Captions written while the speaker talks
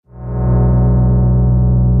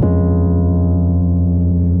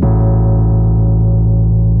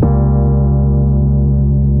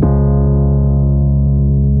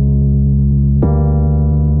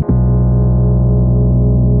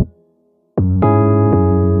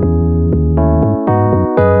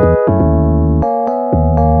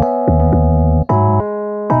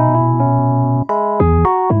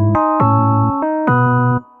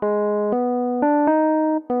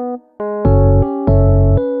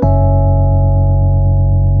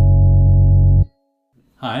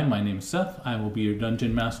name's Seth. I will be your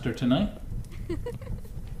dungeon master tonight.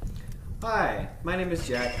 Hi, my name is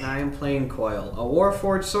Jack, and I am playing Coil, a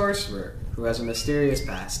Warforged sorcerer who has a mysterious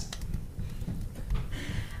past.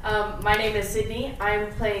 My name is Sydney. I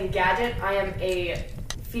am playing Gadget. I am a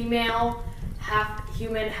female,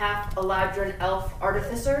 half-human, half-Eladrin elf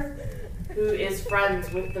artificer who is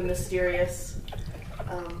friends with the mysterious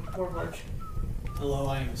Warforged. Hello,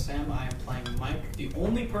 I am Sam. I am playing Mike, the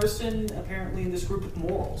only person apparently in this group with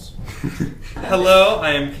morals. Hello,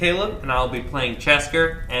 I am Caleb, and I'll be playing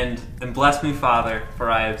Chesker, and bless me, Father,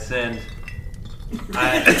 for I have sinned.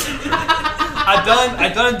 I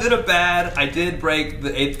done did a bad. I did break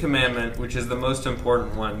the 8th commandment, which is the most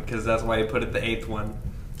important one, because that's why I put it the 8th one.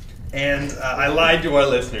 And I lied to our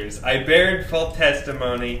listeners. I bared false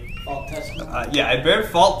testimony. Fault testimony? I bared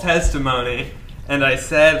false testimony. And I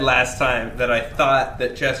said last time that I thought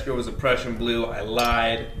that Chesker was a Prussian blue. I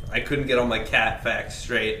lied. I couldn't get all my cat facts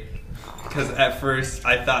straight. Because at first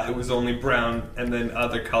I thought it was only brown and then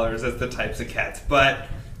other colors as the types of cats. But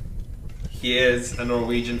he is a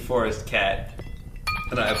Norwegian forest cat.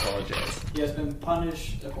 And I apologize. He has been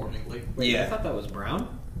punished accordingly. Wait, Yeah. I thought that was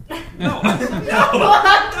brown? No,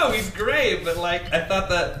 he's gray, but like I thought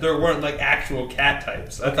that there weren't like actual cat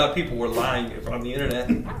types. I thought people were lying on the internet.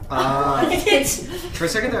 For a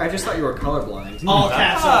second there, I just thought you were colorblind. All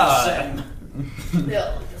cats are the same. They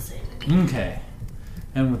all look the same. Okay.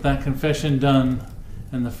 And with that confession done,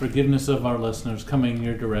 and the forgiveness of our listeners coming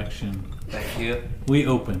your direction, Thank you. we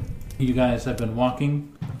open. You guys have been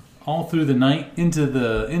walking all through the night, into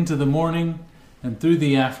the morning, and through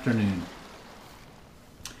the afternoon.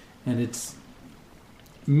 And it's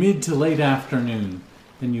mid to late afternoon,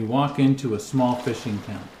 and you walk into a small fishing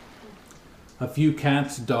town. A few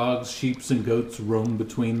cats, dogs, sheep, and goats roam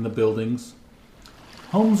between the buildings.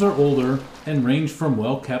 Homes are older and range from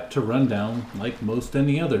well-kept to rundown, like most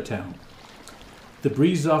any other town. The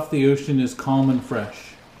breeze off the ocean is calm and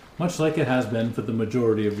fresh, much like it has been for the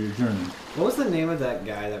majority of your journey. What was the name of that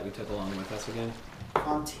guy that we took along with us again?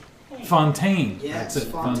 Fontaine. Yes, That's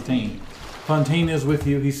it, Fontaine. Fontaine. Fontaine is with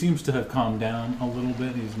you. He seems to have calmed down a little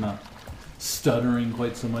bit. He's not stuttering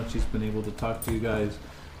quite so much. He's been able to talk to you guys.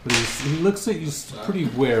 But he looks at you pretty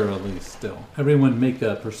warily still. Everyone make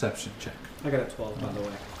a perception check. I got a 12, by the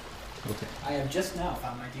way. Okay. I have just now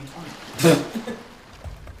found my D20.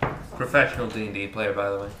 Professional D&D player, by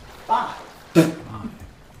the way. 5.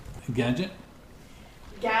 Gadget?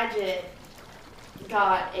 Gadget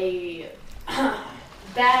got a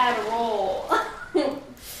bad roll.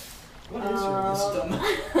 What is your wisdom?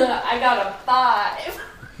 I got a 5.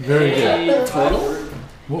 Very good. Total?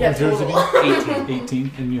 What Yeah, was yours total. again?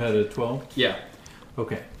 18. And you had a 12? Yeah.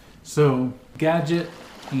 Okay. So Gadget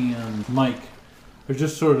and Mike are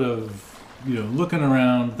just sort of, looking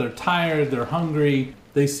around. They're tired. They're hungry.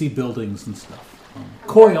 They see buildings and stuff.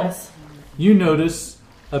 Coil, you notice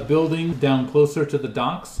a building down closer to the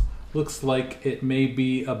docks. Looks like it may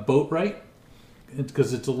be a boatwright,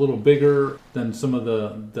 because it's a little bigger than some of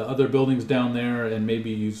the other buildings down there and maybe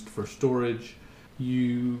used for storage.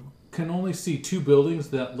 You can only see 2 buildings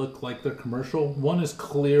that look like they're commercial. One is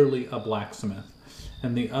clearly a blacksmith,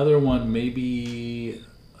 and the other one may be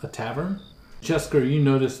a tavern. Chesker, you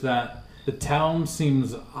notice that the town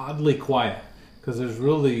seems oddly quiet, because there's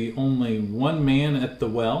really only one man at the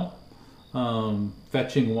well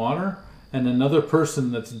fetching water, and another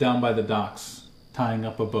person that's down by the docks tying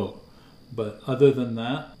up a boat. But other than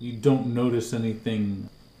that, you don't notice anything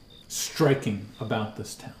striking about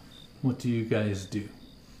this town. What do you guys do?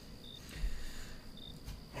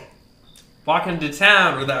 Walk into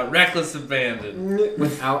town without reckless abandon.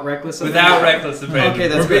 Without reckless Without reckless abandon. Okay,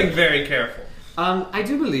 that's We're being good. very careful. I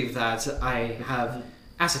do believe that I have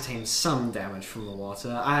ascertained some damage from the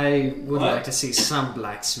water. I would What? like to see some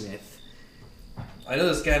blacksmith. I know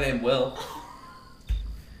this guy named Will.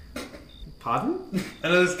 Pardon? I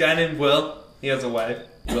know this guy named Will. He has a wife,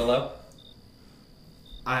 Willow.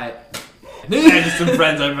 I And just some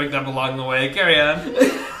friends I picked up along the way. Carry on.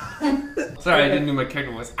 Sorry, I didn't do my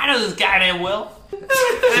character voice. I know this guy named Will.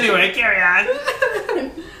 Anyway, carry on.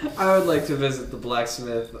 I would like to visit the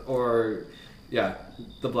blacksmith, the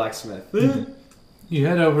blacksmith. You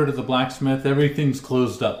head over to the blacksmith. Everything's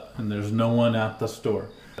closed up, and there's no one at the store.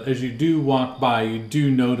 As you do walk by, you do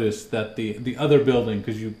notice that the other building,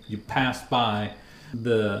 because you pass by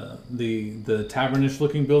the tavernish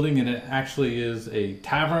looking building, and it actually is a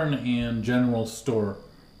tavern and general store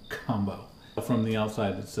combo. From the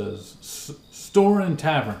outside it says store and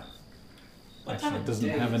tavern. Actually, it doesn't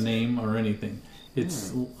have a name or anything.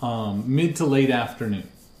 It's mid to late afternoon.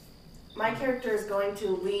 My character is going to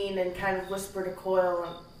lean and kind of whisper to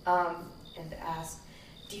Coil and ask,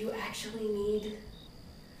 Do you actually need...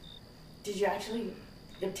 Did you actually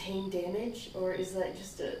obtain damage, or is that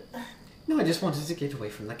just a... No, I just wanted to get away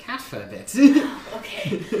from the cat for a bit.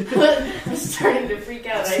 Okay. I'm starting to freak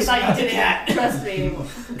out. I thought you didn't trust me anymore.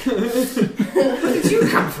 Where did you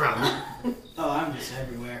come from? Oh, I'm just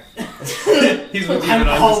everywhere. He's with you I'm and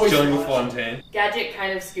I'm just always chilling with watching. Fontaine. Gadget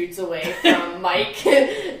kind of scoots away from Mike,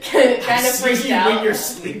 kind of freaked See out. when you're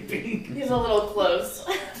sleeping. He's a little close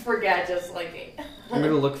for Gadget's liking. I'm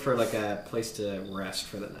gonna look for like a place to rest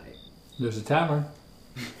for the night. There's a tavern.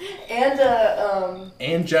 And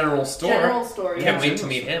And General Store. general store. Can't Yeah. wait to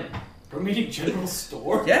meet him. We're meeting General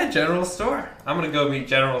Store? Yeah, General Store. I'm gonna go meet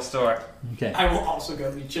General Store. Okay. I will also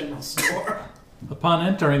go meet General Store. Upon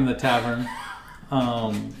entering the tavern,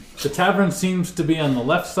 the tavern seems to be on the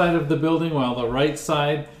left side of the building, while the right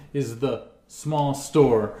side is the small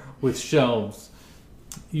store with shelves.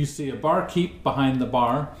 You see a barkeep behind the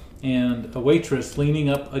bar and a waitress leaning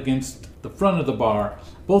up against the front of the bar.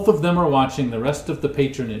 Both of them are watching the rest of the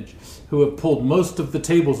patronage, who have pulled most of the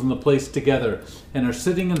tables in the place together and are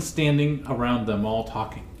sitting and standing around them, all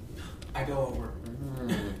talking. I go over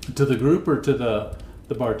To the group or to the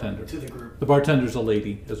bartender? to the group. The bartender's a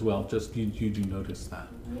lady as well, just you do notice that.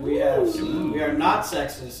 We are not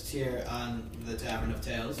sexist here on the Tavern of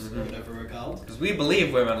Tales, or whatever we're called. Because we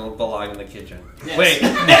believe women belong in the kitchen. Yes. Wait,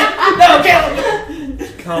 No,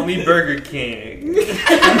 Caleb! call me Burger King.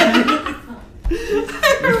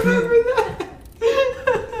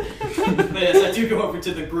 But yes, I do go over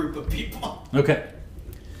to the group of people. Okay.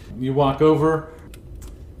 You walk over.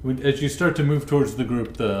 As you start to move towards the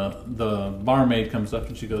group, the barmaid comes up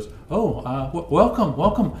and she goes, "Oh,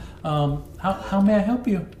 welcome. How may I help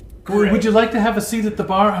you? Would you like to have a seat at the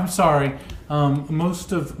bar? I'm sorry.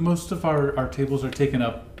 Most of our tables are taken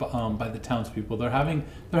up by the townspeople. They're having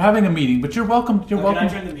a meeting, but you're welcome. You're welcome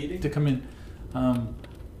Can I join the meeting? to come in.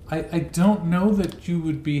 I don't know that you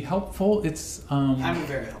would be helpful. It's I'm a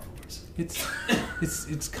very helpful person.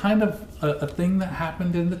 It's kind of a thing that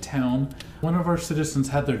happened in the town. One of our citizens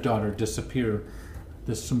had their daughter disappear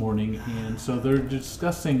this morning, and so they're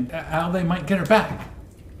discussing how they might get her back.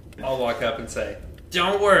 I'll walk up and say,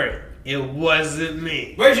 "Don't worry, it wasn't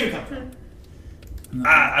me." Where'd you come from?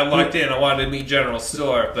 I walked in. I wanted to meet General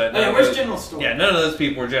Store, but Oh, yeah, none of where's those- General Store? Yeah, none of those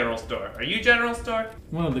people were General Store. Are you General Store?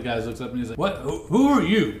 One of the guys looks up and he's like, "What? Who are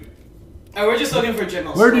you? Oh, we're just looking for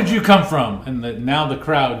General Where Store. did you come from?" And now the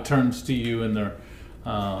crowd turns to you, and they're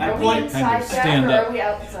Are we point- inside, kind of Jack, stand or up. are we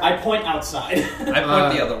outside? I point outside. I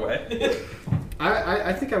point the other way.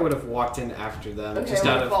 I think I would have walked in after them, Okay, just we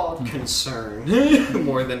out of followed. concern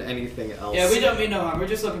more than anything else. Yeah, we don't mean no harm. We're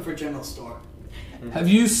just looking for General Store. Have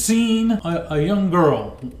you seen a young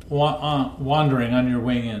girl wandering on your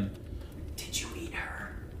way in? Did you eat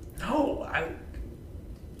her? No,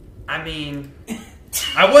 I mean,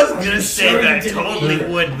 I wasn't gonna say sure that I you didn't totally either?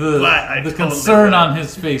 would, but I The totally concern would. on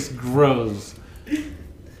his face grows.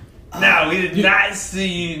 No, we did not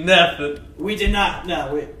see nothing. We did not.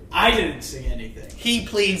 No, I didn't see anything. He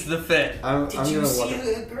pleads the fifth. I'm Did gonna you walk see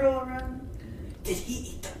up. a girl around? Did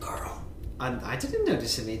he eat the girl? I didn't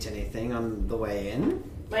notice him eat anything on the way in.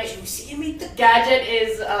 My Did you see him eat the girl? Gadget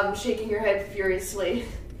is shaking her head furiously.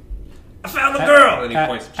 I found the girl, and he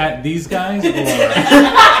points at Jack. At these guys, or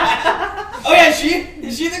Oh yeah, is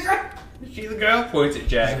she the girl? Is she the girl? Points at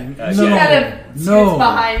Jack. No. She kind of scoots no.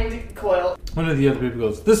 behind Coil. one of the other people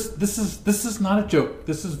goes, "This is not a joke.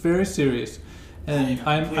 This is very serious, and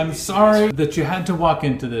I'm completely sorry that you had to walk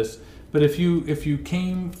into this. But if you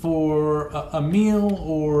came for a meal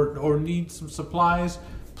or need some supplies,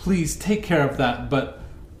 please take care of that. But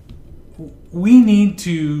we need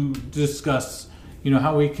to discuss,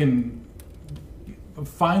 how we can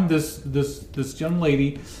find this young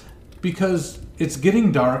lady, because it's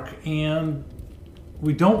getting dark and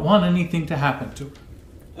we don't want anything to happen to her."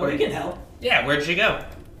 Oh, we can help. Yeah, where'd she go?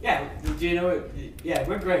 Yeah, do you know what? Yeah,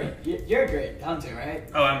 we're great. You're a great hunter, right?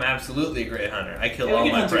 Oh, I'm absolutely a great hunter. I kill Yeah, all we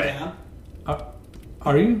can my hunt her prey. down.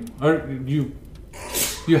 Are you? Are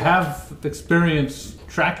you have experience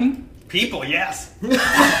tracking? People, yes, He just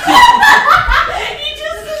said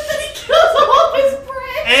that he kills all his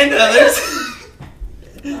prey. and others.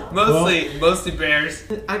 Mostly bears.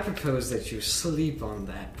 I propose that you sleep on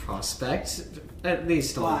that prospect, at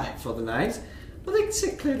least Why? for the night. Well, they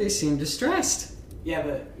clearly seem distressed. Yeah,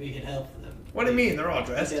 but we can help them. What do you mean? They're all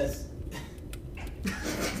dressed. Because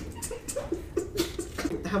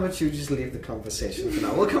How about you just leave the conversation for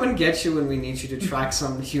now? We'll come and get you when we need you to track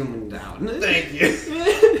some human down. Thank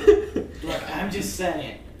you. look, I'm just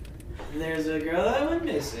saying. There's a girl that went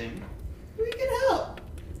missing. We can help.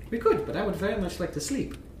 We could, but I would very much like to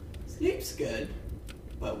sleep. Sleep's good,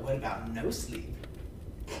 but what about no sleep?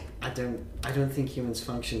 I don't think humans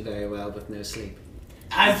function very well with no sleep.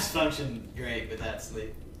 I've functioned great without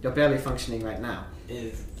sleep. You're barely functioning right now.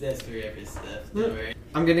 That's forever stuff. Don't worry.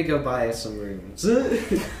 I'm gonna go buy us some rooms.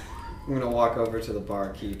 I'm gonna walk over to the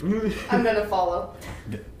barkeep. I'm gonna follow.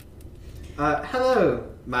 Hello,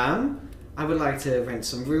 ma'am. I would like to rent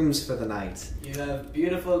some rooms for the night. You have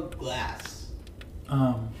beautiful glass.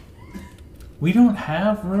 We don't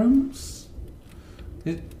have rooms.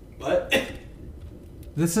 What?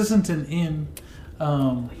 This isn't an inn.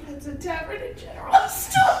 It's a tavern and general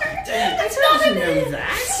store. I don't know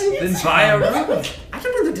that. Then buy a room. I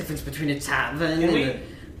don't know the difference between a tavern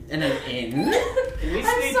and an inn. Can we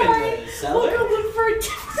I'm sleep sorry. in the cellar? We'll go look for a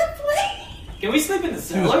different place. Can we sleep in the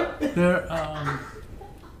cellar? There,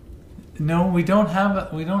 no, we don't have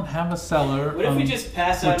a cellar. What if we just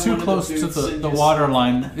pass We're out too one close of the to booths the and just water sleep?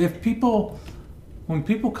 line. When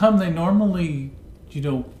people come, they normally,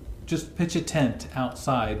 just pitch a tent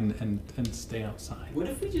outside and stay outside. What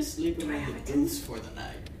if we just sleep in one of the booths for the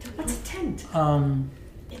night? What's a tent?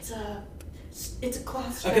 It's a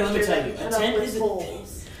cloth Okay, let me structure tell you, a and up tent with is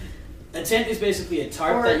poles. A tent is basically a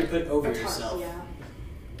tarp Or that you put over a tarp, yourself. Yeah.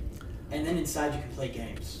 And then inside you can play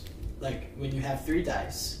games. Like when you have 3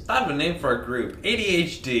 dice. Thought of a name for our group.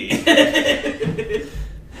 ADHD.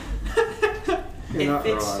 You're It not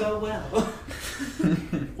fits wrong. so well.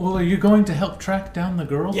 Well, are you going to help track down the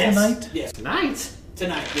girl Yes. tonight? Yes. Tonight?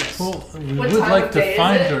 Tonight, yes. Well, we What would time like of to day is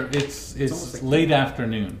find it? her. It's almost like- late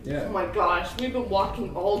afternoon. Yeah. Oh my gosh, we've been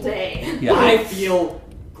walking all day. Yeah. I feel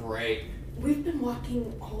great. We've been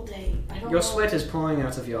walking all day. I don't Your know. sweat is pouring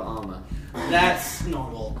out of your armor. That's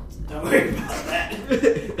normal. Don't worry about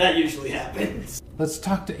that. That usually happens. Let's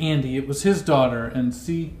talk to Andy. It was his daughter, and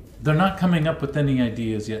see, they're not coming up with any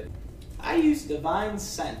ideas yet. I use divine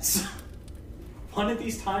sense. One of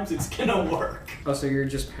these times it's gonna work. Oh, so you're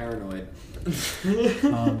just paranoid.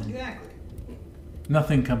 Exactly.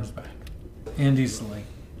 Nothing comes back. Andy's like,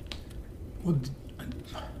 well,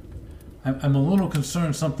 I'm a little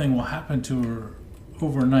concerned something will happen to her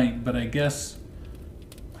overnight, but I guess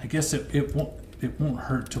it won't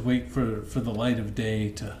hurt to wait for the light of day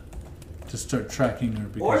to start tracking her,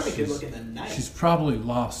 Or because we could look in the night. she's probably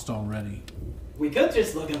lost already. We could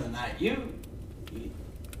just look in the night.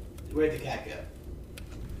 Where'd the cat go?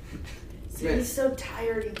 See, he's so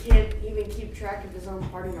tired he can't even keep track of his own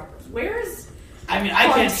party members. Where's I mean, I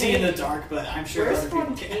can't see in Fontaine. the dark, but I'm sure Where's other people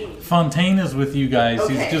can. Fontaine? Fontaine is with you guys.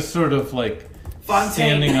 Okay. He's just sort of like Fontaine.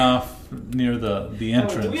 standing off near the Oh,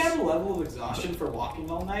 entrance. do we have a level of exhaustion for walking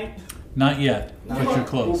all night? Not yet, but you're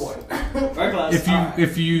close. Oh boy. Very close. If you Alright.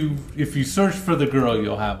 if you search for the girl,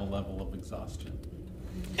 you'll have a level of exhaustion.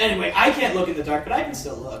 Anyway, I can't look in the dark, but I can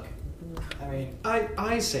still look. I mean,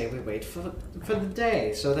 I say we wait for the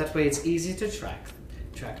day, so that way it's easy to track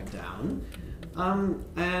him down,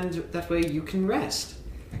 and that way you can rest.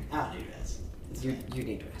 I don't need rest. It's You fine.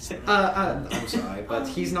 need rest. I'm sorry, but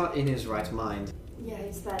he's not in his right mind. Yeah,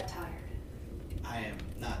 he's that tired. I am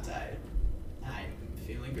not tired. I'm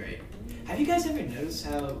feeling great. Have you guys ever noticed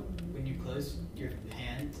how when you close your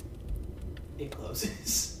hand, it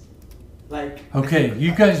closes? Like Okay,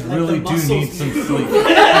 you guys like really the do need muscles some move. sleep.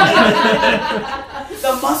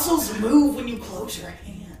 The muscles move when you close your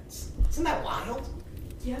hands. Isn't that wild?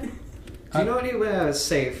 Yeah. Do you know anywhere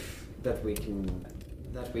safe that we can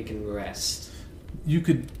rest? You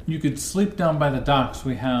could sleep down by the docks.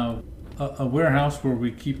 We have a warehouse where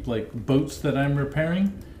we keep like boats that I'm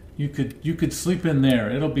repairing. You could sleep in there.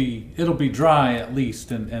 It'll be dry at least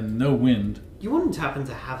and no wind. You wouldn't happen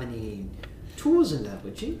to have any tools in there,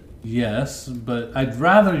 would you? Yes, but I'd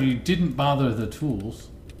rather you didn't bother the tools.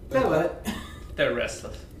 Very well. They're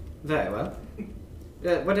restless. Very well.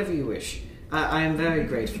 Whatever you wish. I am very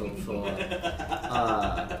grateful for.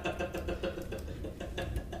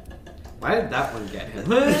 Why did that one get him?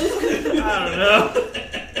 I don't know.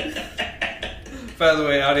 By the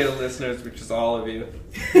way, audio listeners, which is all of you,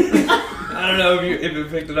 I don't know if you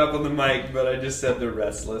picked it up on the mic, but I just said they're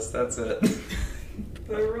restless. That's it.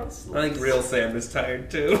 They're restless. I think real Sam is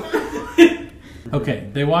tired too. Okay,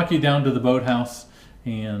 they walk you down to the boathouse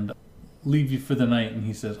and leave you for the night. And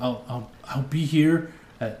he says, "I'll be here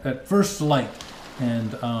at first light,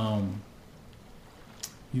 and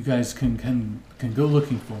you guys can go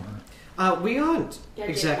looking for her." We aren't Yeah, get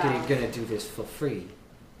exactly back. gonna do this for free.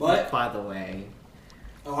 What? By the way,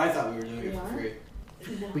 Oh, I thought we were doing it We for are? free.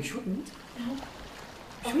 No. we shouldn't.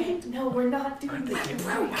 Okay, no, we're not doing that.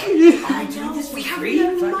 I do this for free?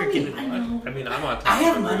 I know. I mean, I'm on top I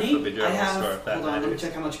have of the roof money. of the I general have. store if that Hold on, let me matters.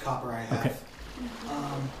 check how much copper I have. Okay.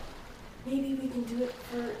 Maybe we can do it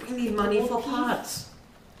for. We need money for gold piece. pots.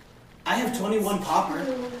 I have 21 copper.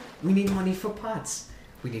 We need money for pots.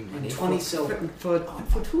 We need money 20 for, silver.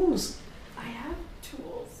 for tools. I have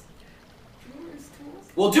tools. Where's tools?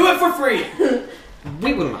 We'll do it for free.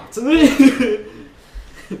 We will not.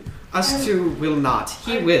 Us two will not.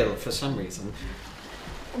 He will, for some reason.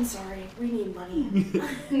 I'm sorry. We need money.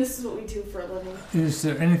 And this is what we do for a living. Is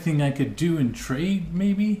there anything I could do in trade,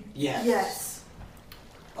 maybe? Yes. Yes.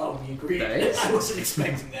 Oh, we agreed. Nice. I wasn't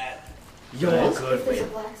expecting that. You're If good. there's a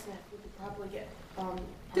blacksmith, we could probably get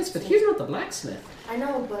Yes, but he's not the blacksmith. I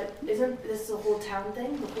know, but isn't this the whole town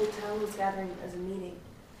thing? The whole town was gathering as a meeting.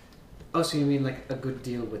 Oh, so you mean like a good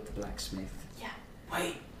deal with the blacksmith? Yeah.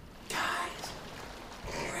 Wait, guys.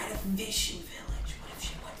 We're at a fishing village. What if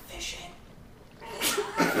she went fishing?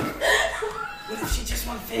 What if she just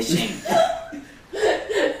went fishing?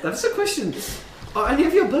 That's the question. Are any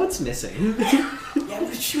of your boats missing? Yeah,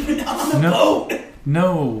 but she went on a No. boat.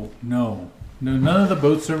 No. None of the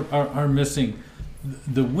boats are missing.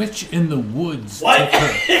 The witch in the woods What? took her.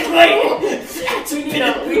 Wait. That's We a need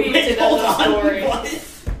bit- to- we need wait, to know hold the on. story. What?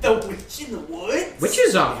 The witch in the woods?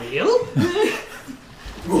 Witches are real?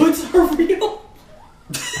 Woods are real?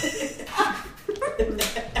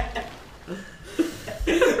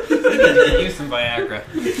 Use some Viagra.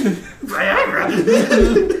 Viagra!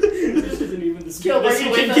 This isn't even the Gil, are sweetest you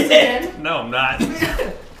you with can us get. again? No, I'm not.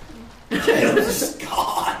 Caleb's just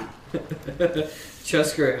gone.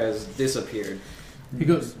 Chesker has disappeared. He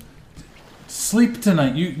goes, sleep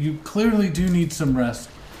tonight. You clearly do need some rest.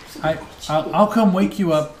 I'll come wake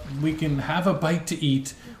you up. We can have a bite to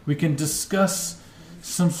eat. We can discuss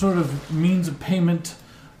some sort of means of payment.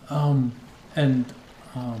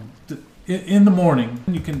 In the morning,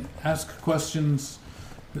 you can ask questions.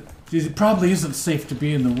 It probably isn't safe to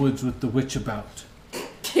be in the woods with the witch about.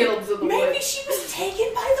 Caleb's in the Maybe woods. she was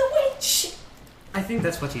taken by the witch. I think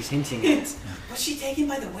that's what he's hinting at. Was she taken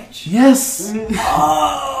by the witch? Yes!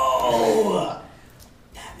 Oh!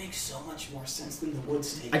 That makes so much more sense than the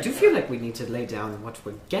woods taking I do feel like we need to lay down what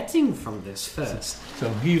we're getting from this first. So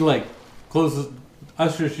he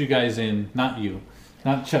ushers you guys in, not you,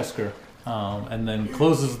 not Chesker, and then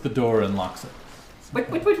closes the door and locks it. Wait.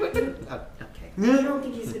 Oh, okay. I don't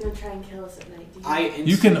think he's gonna try and kill us at night, do you?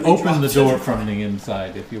 You can instantly open the dropped door it. from the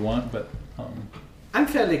inside if you want, but I'm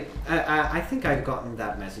fairly... I think I've gotten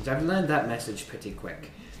that message. I've learned that message pretty quick.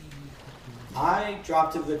 I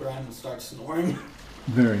drop to the ground and start snoring.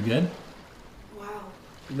 very good. Wow.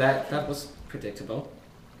 That was predictable.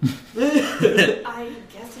 I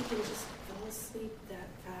guess he can just fall asleep that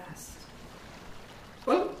fast.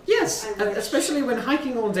 Well, yes. I wish. Especially when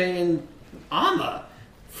hiking all day in armor.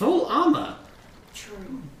 Full armor.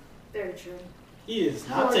 True. Very true. He is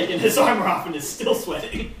not taking his armor off and is still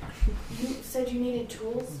sweating. You said you needed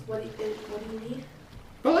tools. What do you need?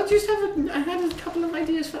 Well, I had a couple of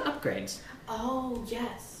ideas for upgrades. Oh,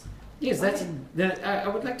 yes. Yes, I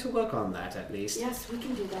would like to work on that at least. Yes, we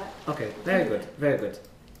can do that. Okay, very good, very good.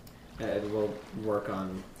 We'll work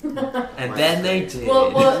on. And then they did.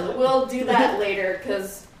 We'll do that later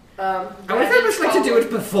because I would very much like to do it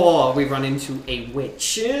before we run into a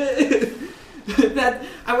witch. That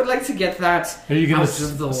I would like to get that Are you going out to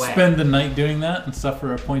of the way. spend the night doing that and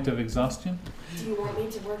suffer a point of exhaustion? Do you want me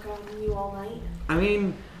to work on you all night? I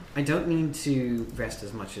mean, I don't need to rest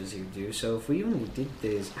as much as you do. So if we only did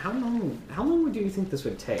this, how long do you think this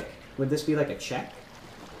would take? Would this be like a check?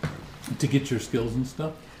 To get your skills and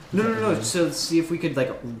stuff? No. So see if we could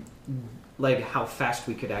like how fast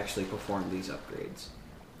we could actually perform these upgrades.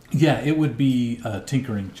 Yeah, it would be a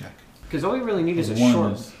tinkering check. Because all we really need is a One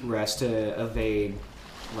short is- rest to evade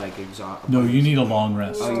like exhaust. No, you need a long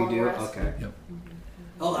rest. Oh, you Long do? rest. Okay.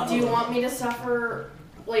 Hold on. Do you want me to suffer?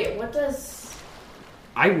 Wait, what does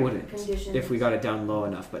I wouldn't conditions? if we got it down low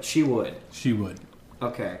enough, but she would. She would.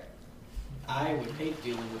 Okay. I would hate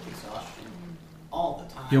dealing with exhaustion all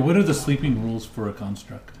the time. Yeah, what are the sleeping rules for a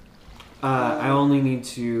construct? I only need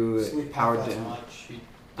to Sleep power half as down. much.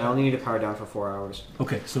 I only need to power down for 4 hours.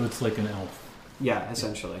 Okay, so it's like an elf. Yeah,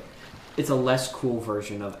 essentially. It's a less cool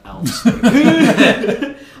version of elves.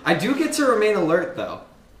 I do get to remain alert though.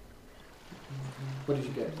 What did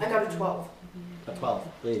you get? I got a 12. A 12.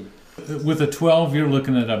 Hey. With a 12, you're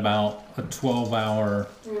looking at about a 12-hour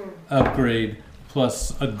upgrade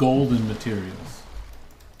plus a gold in materials.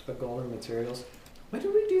 A gold and materials. Why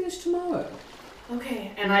don't we do this tomorrow?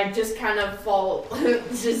 Okay, and I just kind of fall,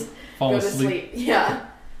 just Fall go asleep. to sleep. Yeah,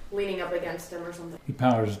 leaning up against him or something. He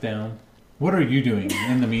powers down. What are you doing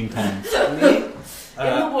in the meantime? In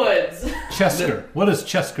the woods. Chesker. What is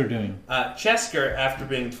Chesker doing? Chesker, after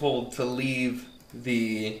being told to leave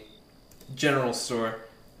the general store,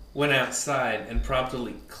 went outside and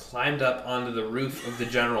promptly climbed up onto the roof of the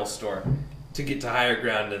general store to get to higher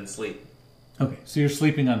ground and sleep. Okay, so you're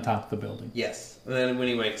sleeping on top of the building. Yes. And then when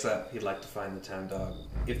he wakes up, he'd like to find the town dog,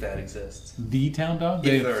 if that exists. The town dog?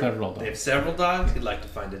 If They have there- several They have dogs. several dogs. He'd like to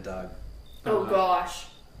find a dog. Oh gosh.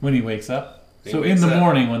 When he wakes up? He So in wakes the up.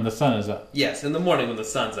 morning when the sun is up. Yes, in the morning when the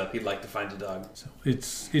sun's up, he'd like to find a dog. So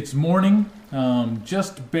it's morning,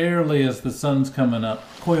 just barely as the sun's coming up.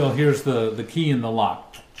 Coil hears the key in the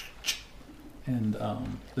lock. And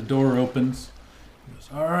the door opens. He goes,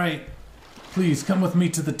 all right, please come with me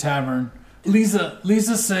to the tavern.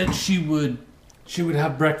 Lisa said she would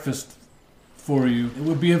have breakfast for you. It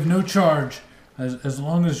would be of no charge as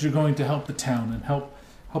long as you're going to help the town and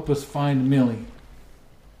help us find Millie.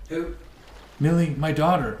 Who? Millie, my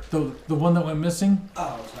daughter, the one that went missing.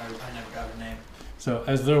 Oh, sorry, I never got her name. So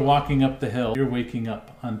as they're walking up the hill, you're waking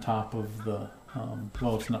up on top of the.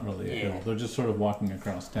 Well, it's not really a hill. They're just sort of walking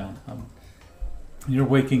across town. You're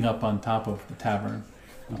waking up on top of the tavern,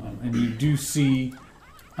 and you do see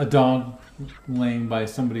a dog laying by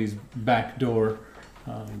somebody's back door,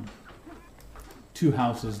 2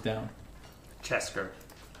 houses down. Chesker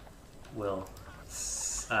will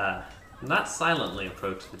not silently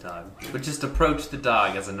approach the dog, but just approach the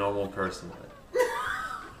dog as a normal person would.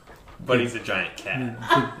 But he's a giant cat.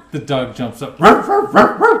 The dog jumps up.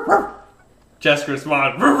 Chesker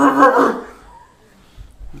responds.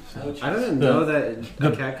 I didn't know that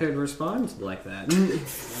a cat could respond like that.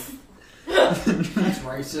 That's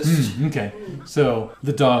racist. Okay, so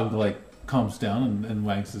the dog calms down and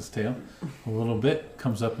wags his tail a little bit,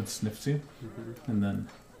 comes up and sniffs you, and then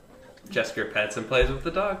Chesker pets and plays with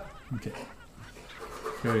the dog. okay,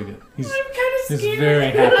 very good. I'm kind of He's scared.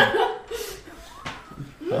 very happy.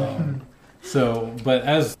 But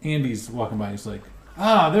as Andy's walking by, he's like,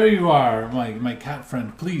 there you are, my cat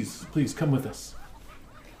friend. Please come with us.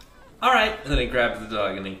 All right, and then he grabs the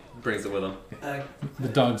dog and he brings it with him. The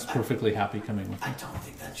dog's perfectly happy coming with I him. don't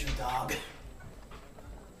think that's your dog.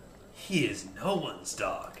 He is no one's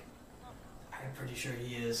dog. I'm pretty sure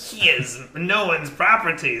he is. He is no one's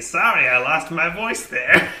property. Sorry, I lost my voice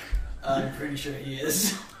there. I'm pretty sure he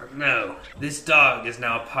is. No, this dog is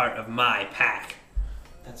now a part of my pack.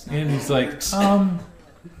 That's not And how he's it like, works.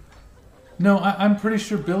 no, I'm pretty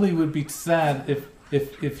sure Billy would be sad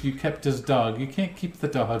if you kept his dog. You can't keep the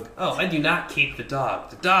dog. Oh, I do not keep the dog.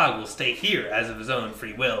 The dog will stay here as of his own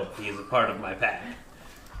free will. He is a part of my pack.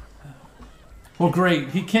 Well, great.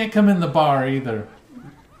 He can't come in the bar either.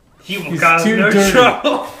 He will He's cause too no dirty.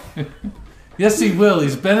 trouble. Yes, he will.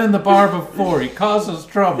 He's been in the bar before. He causes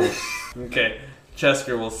trouble. Okay,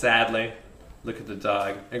 Chesker will sadly look at the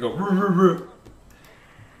dog and go. "Roo, roo, roo."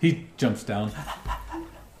 He jumps down.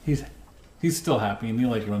 He's still happy, and he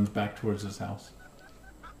runs back towards his house.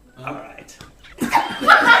 All right.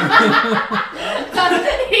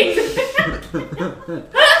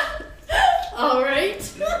 All right.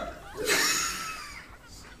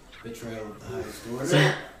 Betrayal of the highest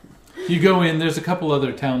order. You go in. There's a couple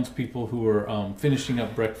other townspeople who are finishing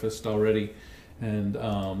up breakfast already, and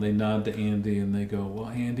they nod to Andy and they go, "Well,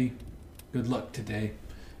 Andy, good luck today,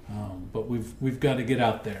 but we've got to get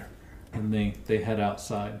out there." And they head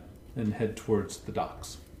outside and head towards the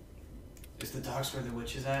docks. Is the docks where the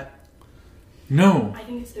witch is at? No, I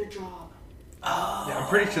think it's their job. Oh, Yeah, I'm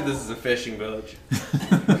pretty sure this is a fishing village.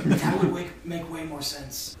 that would make way more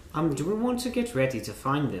sense. Do we want to get ready to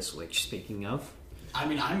find this witch, speaking of? I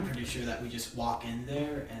mean, I'm pretty sure that we just walk in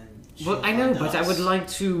there and... Well, I know, but I would like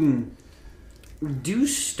to do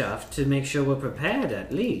stuff to make sure we're prepared,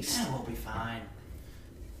 at least. Yeah, we'll be fine.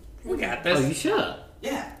 We got Oh, this. you sure?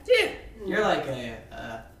 Yeah. Yeah. You're like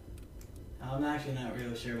I'm actually not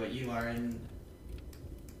really sure what you are, and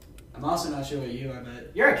I'm also not sure what you are,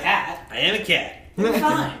 but you're a cat. I am a cat. You're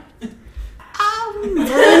fine.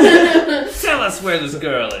 Tell us where this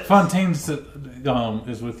girl is. Fontaine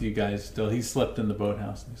is with you guys still. He slept in the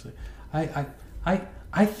boathouse, and he's like,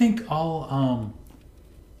 I think I'll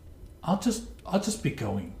just be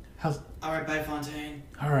going. How's All right, bye, Fontaine.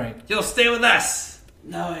 all right? You'll stay with us.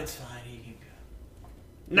 No, it's fine. You can go.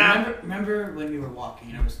 Now, Remember when we were walking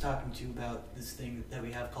and I was talking to you about this thing that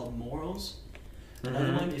we have called morals?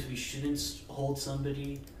 Another one is we shouldn't hold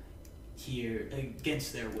somebody here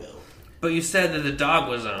against their will. but you said that the dog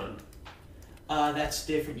was owned. That's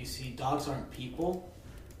different. You see, dogs aren't people,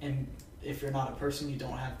 and if you're not a person, you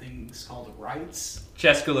don't have things called rights.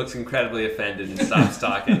 Cheska looks incredibly offended and stops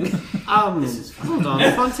talking. This is fine. Hold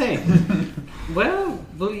on, Fontaine. Where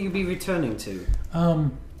will you be returning to?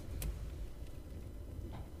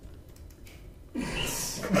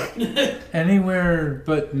 Anywhere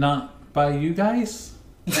but not by you guys.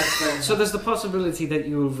 That's fair So there's the possibility that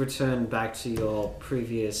you will return back to your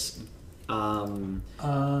previous No,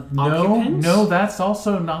 Occupants? no, that's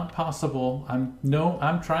also not possible.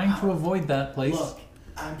 I'm trying to avoid that place. Look,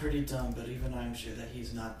 I'm pretty dumb, but even I'm sure that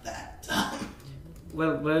he's not that dumb.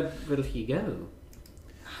 Well, where will he go?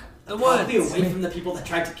 The Probably woods. away from the people that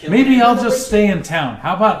tried to kill him. Maybe I'll just stay in town.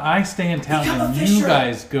 How about I stay in town Become a and you fisher.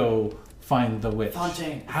 guys go find the witch?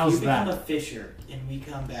 Fontaine, How's if you become that? a fisher and we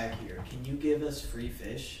come back here, can you give us free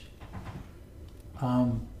fish?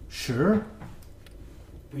 Sure.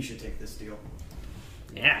 We should take this deal.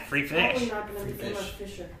 Yeah, free Probably fish. not going to Free become a fish.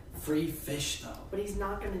 fisher, Free fish, though. but he's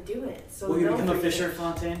not going to do it. So Will you no become a free fisher, fish.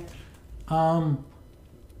 Fontaine?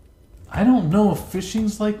 I don't know if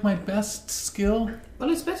fishing's like my best skill. Well,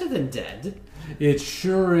 it's better than dead. It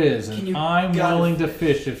sure is, Can and you I'm gotta willing to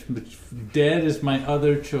fish if dead is my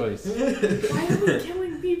other choice. Why are we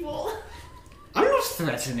killing people? I'm not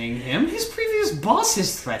threatening him. His previous boss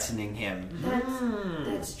is threatening him.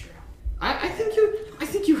 That's true. I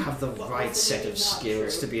think you have the right set of Not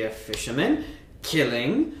skills true. to be a fisherman.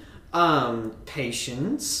 Killing,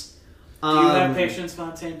 patience. Do you have patience,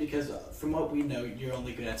 Fontaine? Because from what we know, you're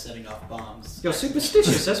only good at setting off bombs. You're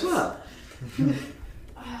superstitious as well.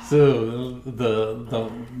 So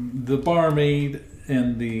the barmaid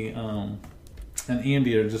and the and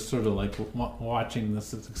Andy are just sort of like watching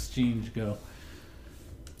this exchange go.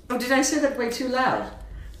 Oh, did I say that way too loud?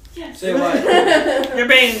 Yes. Say what? You're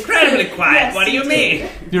being incredibly quiet. Yes, What do you you mean?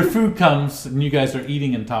 Your food comes and you guys are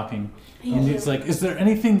eating and talking. And Yeah. it's like, is there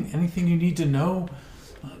anything you need to know?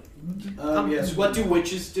 Yes. What do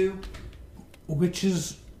witches do?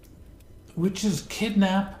 Witches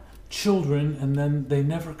kidnap children and then they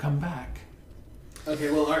never come back.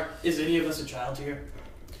 Okay, well, is any of us a child here?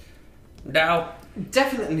 No.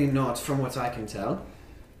 Definitely not, from what I can tell.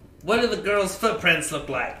 What do the girl's footprints look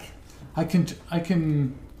like? I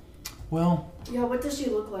can. Well, Yeah, what does she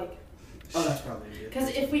look like? Oh, that's probably it. Because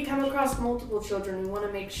if we come across multiple children, we want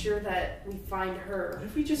to make sure that we find her. What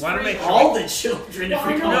if we just Wanna raise make sure all the children if Well,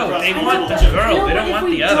 we I come know. No, across they I want know, the but- girl. no, They but don't if want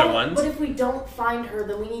we the other don't- ones. But if we don't find her,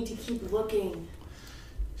 then we need to keep looking.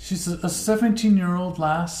 she's a 17-year-old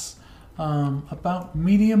lass, about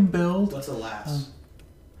medium build. What's a lass?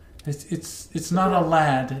 It's not a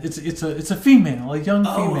lad. It's a female, a young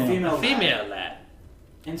Oh, female. a female. Female lad.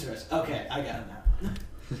 Interesting. Okay, I got it now.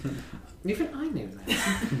 Even I knew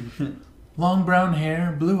that. Long brown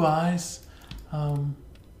hair, blue eyes,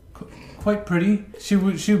 quite pretty. She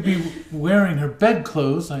would be wearing her bed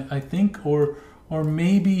clothes, I think, or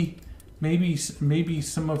maybe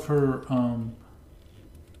some of her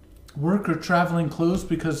work or traveling clothes,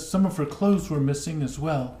 because some of her clothes were missing as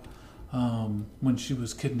well when she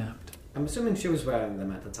was kidnapped. I'm assuming she was wearing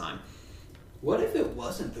them at the time. What if it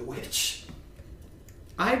wasn't the witch?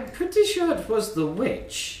 I'm pretty sure it was the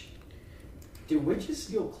witch. Do witches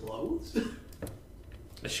steal clothes?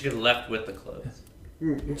 She could have left with the clothes.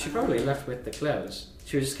 She probably left with the clothes.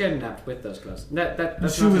 She was kidnapped with those clothes.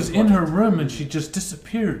 That's She not was in her important. room and she just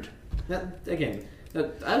disappeared.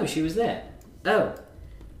 Oh, she was there. Oh.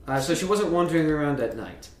 So she wasn't wandering around at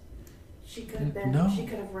night. She could have been. No. She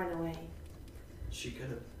could have run away. She could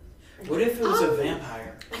have. What if it was a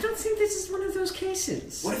vampire? I don't think this is one of those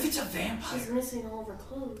cases. What if it's a She's vampire? missing all of her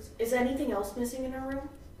clothes. Is anything else missing in her room?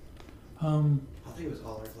 I think it was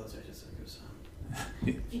all her clothes. I just think it was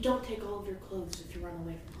some. You don't take all of your clothes if you run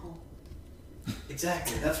away from home.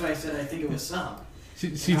 Exactly. That's why I said I think it was some. She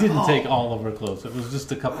didn't take all of her clothes. It was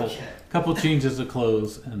just a couple Okay. changes of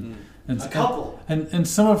clothes and A couple. and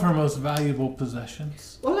some of her most valuable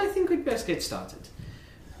possessions. Well, I think we'd best get started.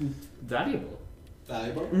 Valuable.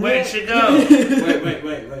 Valuable? Where'd she go?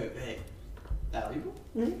 Wait. Valuable?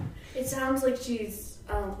 It sounds like she's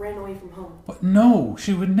ran away from home. What? No,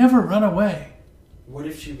 she would never run away. What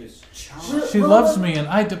if she was charmed? Well- She loves me and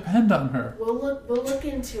I depend on her. We'll look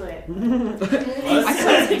into it. It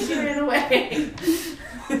sounds like she ran away.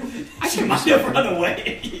 She might have run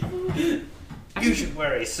away. You should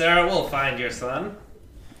worry, sir. We'll find your son.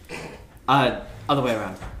 Other way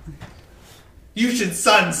around. You should,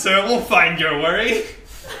 son, sir. We'll find your worry.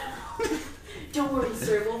 Don't worry,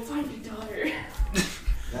 sir. We'll find your daughter.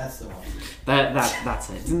 That's the one. That's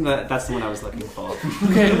it. That's the one I was looking for.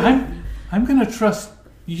 Okay, I'm gonna trust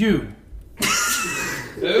you.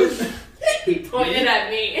 He pointed at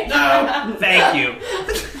me. No, thank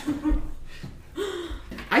you.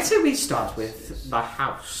 I say we start with the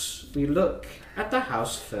house. We look at the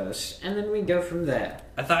house first, and then we go from there.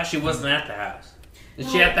 I thought she wasn't at the house. Is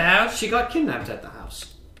she at the house? She got kidnapped at the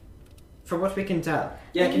house. From what we can tell.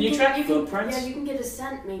 Yeah, can you track footprints? Yeah, you can get a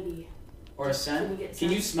scent maybe. Or a scent? Can you get Can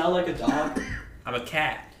you scent? smell like a dog? I'm a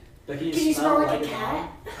cat. But Can you smell like a cat?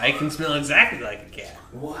 I can smell exactly like a cat.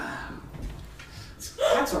 Wow.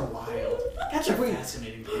 Cats are wild. Cats are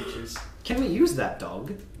fascinating creatures. Can we use that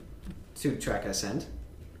dog to track our scent?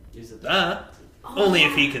 Use it. Only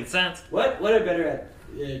if he consents. What are better at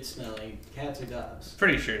smelling, cats or dogs?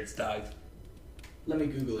 Pretty sure it's dogs. Let me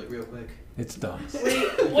Google it real quick. It's dogs.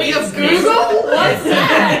 Wait, Google? What's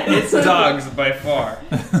that? It's dogs by far.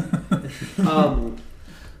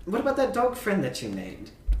 What about that dog friend that you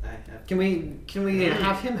named? I have. Can we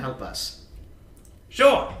have him help us?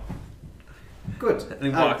 Sure. Good. And he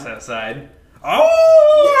walks outside.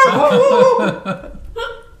 Oh!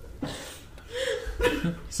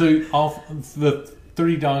 So all the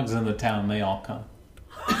 3 dogs in the town, they all come.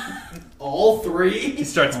 All He 3?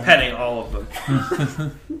 starts petting all of them.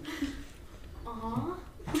 Aw.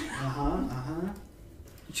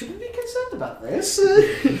 Should we be concerned about this?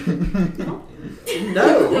 No.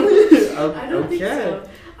 No. I don't think Okay. so.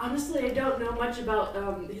 Honestly, I don't know much about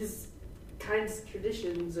his kind's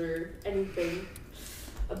traditions or anything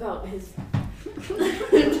about his.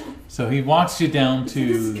 So he walks you down This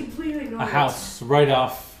is to completely normal. a house right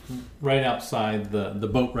outside the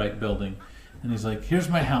Boatwright building, and he's like, "Here's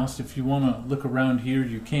my house. If you want to look around here,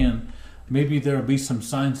 you can. Maybe there'll be some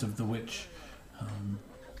signs of the witch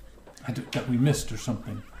that we missed or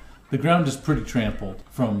something." The ground is pretty trampled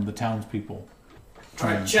from the townspeople.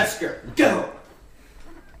 Alright, Chesker, go!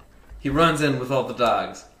 He runs in with all the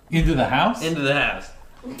dogs Into the house? into the house.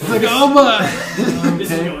 It's like, oh my! This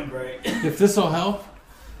is Okay. going great. If this will help.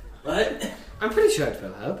 What? I'm pretty sure it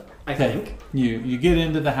will help. I think. You get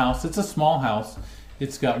into the house. It's a small house.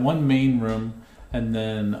 It's got one main room and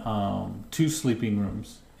then 2 sleeping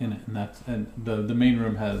rooms in it, and the main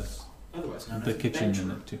room has Otherwise known the as a kitchen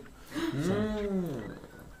bedroom. in it too.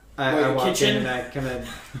 I Wait, walk kitchen? in and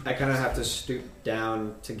I kind of have to stoop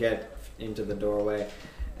down to get into the doorway,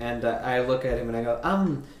 and I look at him and I go,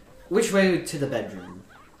 which way to the bedroom?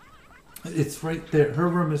 It's right there. Her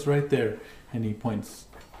room is right there, and he points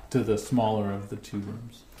to the smaller of the 2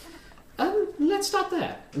 rooms. Let's start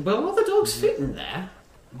there. Will all the dogs fit in there?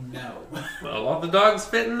 No. Well, all the dogs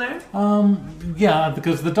fit in there? Yeah,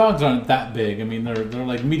 because the dogs aren't that big. I mean, they're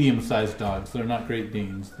like medium-sized dogs. They're not Great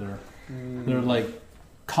Danes. They're like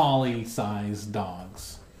collie-sized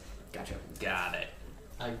dogs. Gotcha. Got it.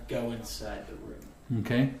 I go inside the room.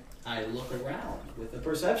 Okay, I look around with a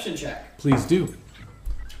perception check. please do.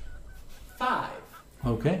 5.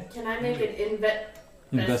 Okay, Can I make an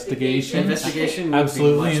investigation. Investigation. would be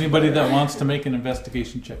Absolutely. much Anybody better. that wants to make an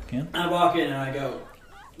investigation check can. I walk in and I go,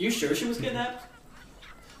 you sure she was kidnapped?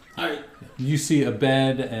 Alright. You see a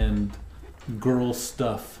bed and girl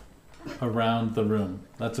stuff around the room.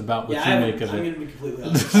 That's about what Yeah, you make of I'm it. going to be completely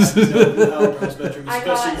honest. I have no clue how a girl's bedroom is I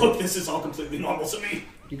supposed got- to look. This is all completely normal to me.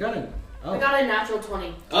 You got it. I got a natural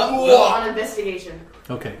 20 Oh, on investigation.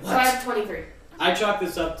 Okay. So I have 23. I chalk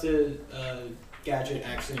this up to Gadget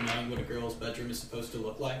actually knowing what a girl's bedroom is supposed to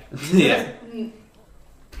look like. Yeah.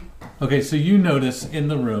 Okay, so you notice in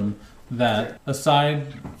the room that aside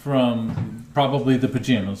from probably the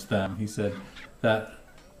pajamas that he said, that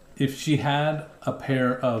if she had a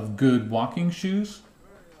pair of good walking shoes,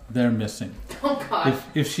 they're missing. Oh god.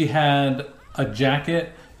 If she had a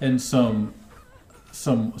jacket and some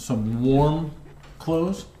warm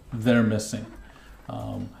clothes, they're missing.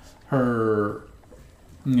 Her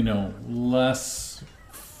less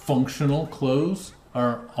functional clothes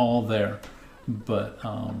are all there, but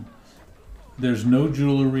there's no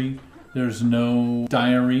jewelry, there's no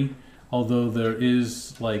diary, although there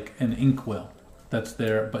is like an inkwell that's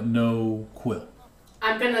there, but no quill.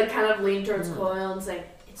 I'm gonna kind of lean towards Coil and say,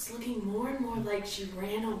 it's looking more and more like she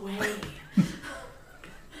ran away.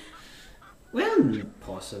 Well,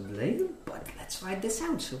 possibly, but let's find this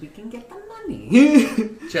out so we can get the money.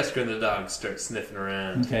 Chesker and the dogs start sniffing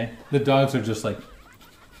around. Okay, the dogs are just like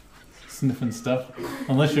sniffing stuff,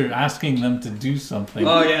 unless you're asking them to do something.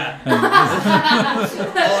 Oh, yeah.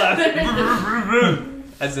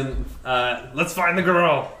 As in, Let's find the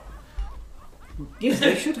girl. Yes,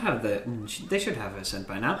 they should have they should have her sent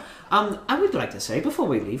by now. I would like to say before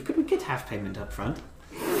we leave, could we get half payment up front?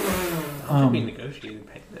 We negotiated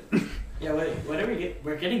payment. Yeah, wait, whatever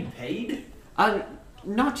we're getting paid?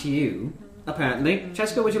 Not you. Apparently,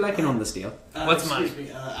 Cheska, would you like in on this deal? What's excuse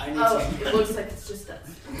me, I need Oh, some. it looks like it's just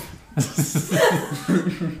us.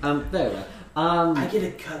 There we go. I get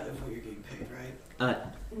a cut of what you're getting paid, right?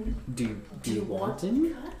 Do you want him?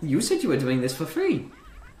 him? You said you were doing this for free.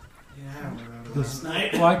 Yeah, I don't remember last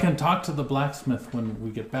night. Well, I can talk to the blacksmith when we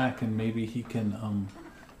get back, and maybe he can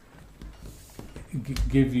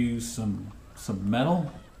give you some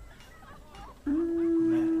metal.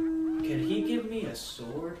 Can he give me a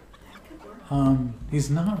sword? He's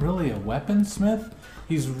not really a weaponsmith.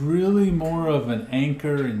 He's really more of an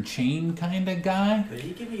anchor and chain kind of guy. Could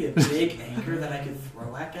he give me a big anchor that I could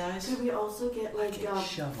throw at guys? Could we also get like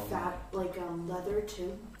shovel. leather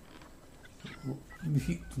too?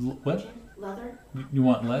 What? Leather You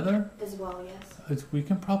want leather? as well, yes. We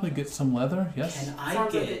can probably get some leather. Yes. Can I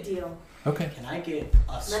Sounds like a get deal. Okay. Can I get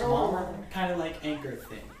a Metal small leather. kind of like anchor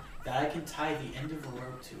thing that I can tie the end of the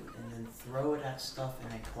rope to and then throw it at stuff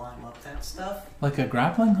and then climb up that stuff? Like a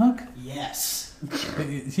grappling hook? Yes.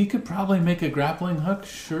 He could probably make a grappling hook.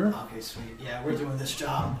 Sure. Okay, sweet. Yeah, we're doing this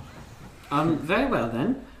job. Very well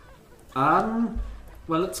then.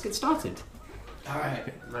 Well, let's get started. All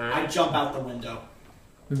right. All I right. jump out the window.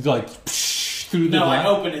 It's like through the No, I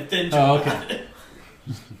glass. open it, then Oh, jump okay. out.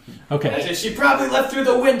 I Okay. said, she probably left through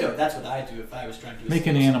the window. That's what I do if I was trying to Make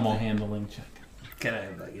an escape animal something. handling check. Can I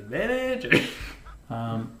have like advantage?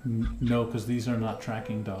 Or... No, because these are not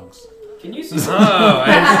tracking dogs. Can you see? Oh,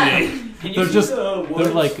 I see. Can you They're see just- the They're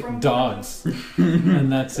woods like from- dogs, and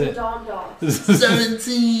that's The it. dog.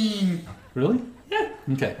 17. Really? Yeah.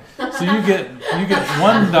 Okay. So you get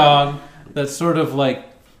one dog that's sort of like,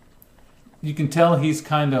 you can tell he's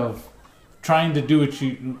kind of trying to do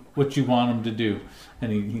what you want him to do,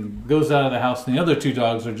 and he goes out of the house, and the other two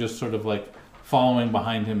dogs are just sort of like following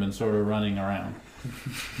behind him and sort of running around.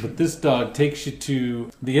 But this dog takes you to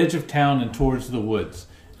the edge of town and towards the woods,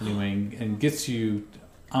 anyway, and gets you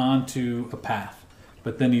onto a path.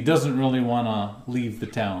 But then he doesn't really want to leave the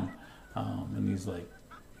town, and he's like,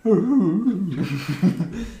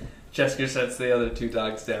 Chesker sets the other two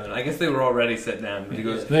dogs down. I guess they were already set down. But he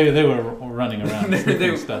goes, they were running around they,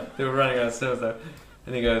 sniffing stuff. they were running on snow stuff.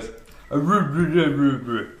 And he goes,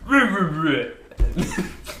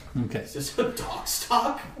 Okay. Is this a dog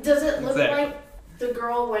stock? Does it look Exactly. like the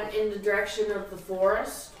girl went in the direction of the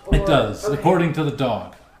forest? Or, It does, okay. according to the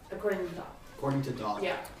dog. According to the dog. According to dog.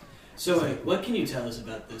 Yeah. So wait, what can you tell us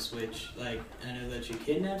about this witch? Like, I know that she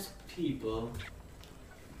kidnaps people.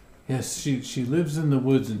 Yes, she lives in the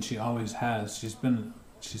woods and she always has. She's been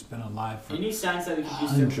alive for. Any signs that we could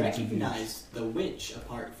use Hundreds to of years. recognize the witch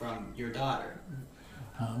apart from your daughter?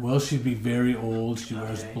 Well, she'd be very old. She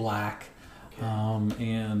wears Okay. black, Okay.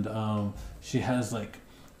 and she has like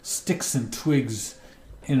sticks and twigs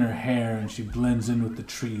in her hair, and she blends in with the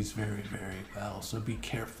trees very, very well. So be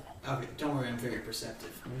careful. Okay, don't worry, I'm very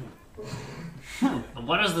perceptive. And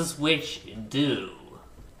what does this witch do?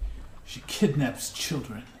 She kidnaps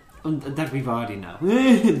children. That we've already know. that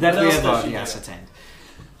What we else have does she already do? ascertained.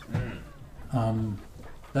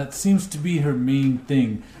 That seems to be her main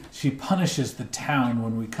thing. She punishes the town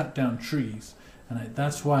when we cut down trees, and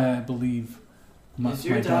that's why I believe Is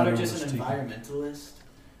your my daughter daughter just was an taken. environmentalist?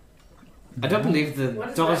 I don't believe the What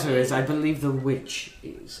does daughter that is. mean? I believe the witch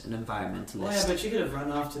is an environmentalist. Well, yeah, but she could have run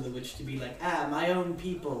off to the witch to be like, my own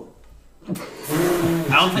people. I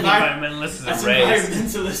don't think environmentalists That's is a race.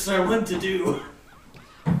 environmentalists are one to do.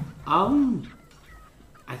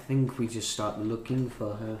 I think we just start looking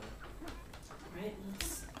for her. Right?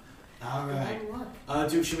 Let's All go right. and look.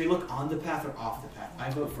 Dude, should we look on the path or off the path? I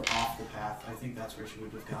vote for off the path. I think that's where she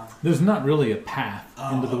would have gone. There's not really a path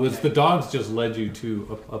Oh, into the woods. okay. The dogs just led you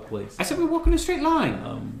to a place. I said we walk in a straight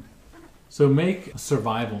line. So make a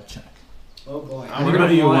survival check. Oh boy. We're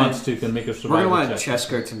Anybody who gonna want- wants to can make a We're gonna survival want check.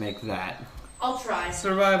 Chesker to make that. I'll try.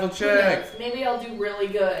 survival Who check. knows? Maybe I'll do really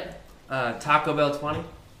good. Taco Bell 20.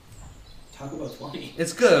 Talk about 20.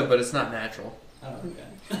 It's good, but it's not natural. Oh, okay.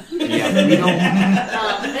 Yeah, we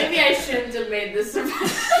don't. Maybe I shouldn't have made this survival.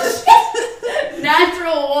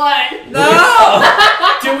 Natural one.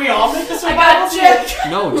 No! Did we all make the I survival got check? chipped.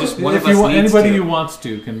 No, just one If of us you want, needs anybody to. who wants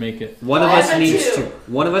to can make it. One of I us have a needs two. to.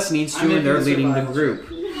 One of us needs I'm to, and making they're the leading the survival group.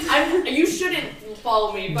 You shouldn't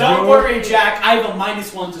follow me. But Don't worry, Jack. I have a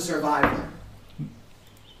 -1 to survival.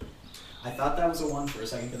 I thought that was a 1 for a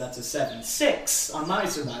second, but that's a 7. 6 on my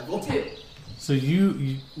survival. 2. So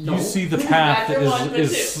you No. see the path that Natural one,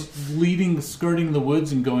 is leading, skirting the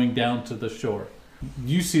woods and going down to the shore.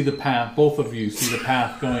 You see the path. Both of you see the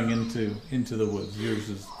path going into the woods. Yours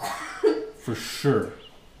is for sure.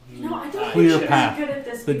 No, I don't Clear think path. she's good at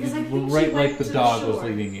this The, because I think right she like went the to dog the was shore.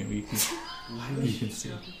 leading you. You can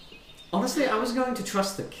see. Honestly, I was going to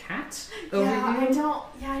trust the cat over Yeah, here. I don't.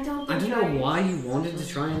 Yeah, I don't. I Think don't know why you wanted to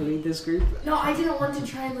try and lead this group. No, I didn't want to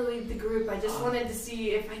try and lead the group. I just wanted to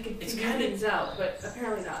see if I could It's figure kinda- things out, but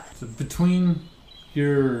apparently not. So between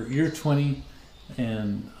your 20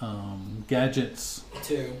 and Gadget's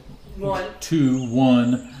 2. 1,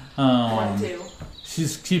 1, 1, 2. she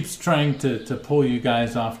keeps trying to pull you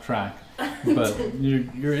guys off track, but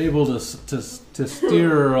you're able to steer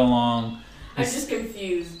her along. I'm just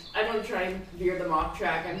confused. I don't try and veer them off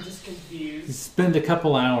track. I'm just You confused. spend a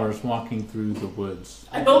couple hours walking through the woods.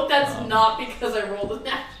 I hope that's not because I rolled a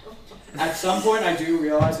natural. At some point, I do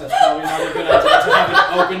realize that's probably not a good idea to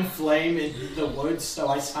have an open flame in the woods, so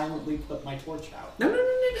I silently put my torch out. No.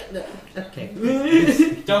 Okay.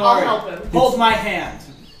 Don't I'll worry. help him. Hold my hand.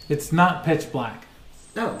 It's not pitch black.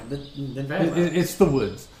 No, then very well. It's the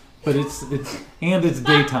woods, but it's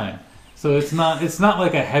daytime, so it's not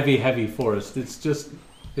like a heavy forest. It's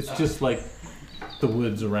just like the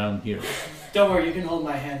woods around here. Don't worry, you can hold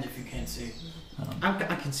my hand if you can't see.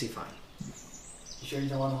 I can see fine. You sure you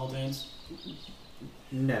don't want to hold hands?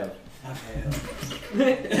 No. Okay.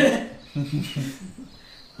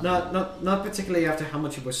 Not particularly after how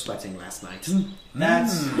much you were sweating last night.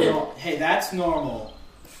 Hey, that's normal.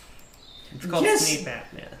 It's called Yes. sleep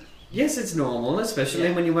apnea. Yes, it's normal, especially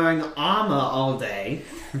Yeah. when you're wearing armor all day.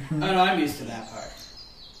 Oh no, I'm used to that part.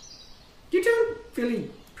 You don't really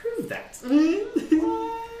prove that.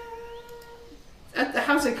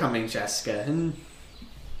 How's it coming, Jessica?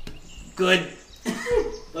 Good.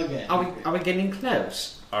 Look at it. Are we getting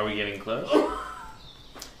close? Are we getting close?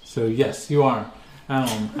 So yes, you are.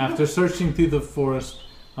 After searching through the forest,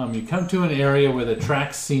 you come to an area where the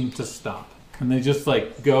tracks seem to stop, and they just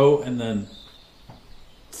like go and then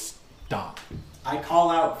stop. I call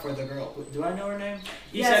out for the girl. Do I know her name?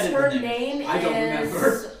 You Yes, said it, her the name I don't is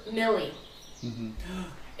remember. Millie.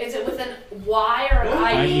 Is it with an Y or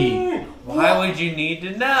an IE? I.e. Why would you need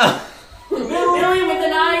to know? Millie with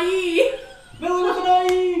an IE. Millie with an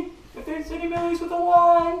IE! If there's any Millies with a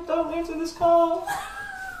Y, don't answer this call.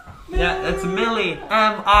 Yeah, it's Millie.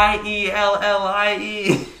 Miellie.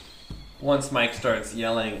 Once Mike starts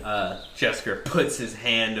yelling, Jesker puts his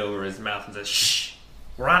hand over his mouth and says, "Shh,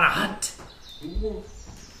 we're on a hunt."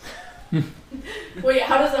 Wait,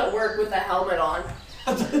 how does that work with the helmet on?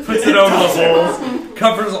 Puts it over the holes,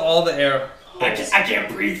 covers all the air. I can't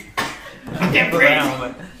breathe. I can't Over the breathe.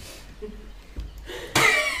 helmet.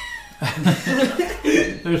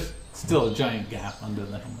 There's still a giant gap under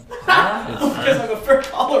the helmet. Because I have a fur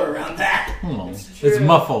collar around that. It's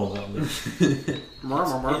muffled though. It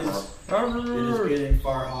is getting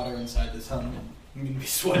far hotter inside this helmet. I'm gonna be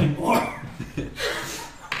sweating more.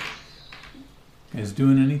 Is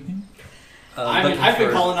doing anything? I've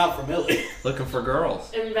been calling out for Millie. Looking for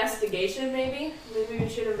girls. Investigation, maybe? Maybe we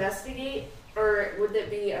should investigate? Or would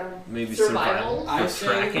it be Maybe survival? I For say-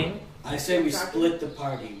 tracking. I say we split the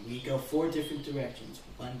party. We go 4 different directions.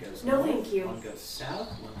 One goes No, north, thank you. one goes south,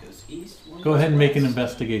 one goes east, one Go goes ahead and make an west.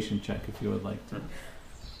 investigation check if you would like to.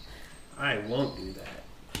 I won't do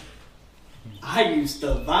that. I use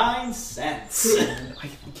divine sense.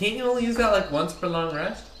 Can't you only use that like once per long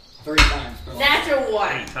rest? 3 times per long. Natural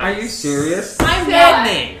one. Are you serious? I'm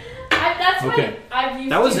Maddening. That's Okay. why I've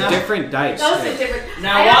used That was it. different dice. That was too. a different.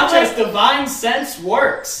 Now I have, watch like- as divine sense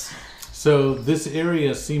works. So this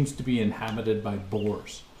area seems to be inhabited by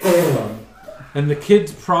boars. And the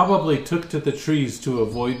kids probably took to the trees to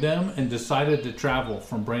avoid them and decided to travel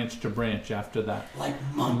from branch to branch after that. Like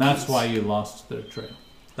monkeys. And that's why you lost their trail.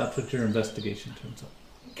 That's what your investigation turns up.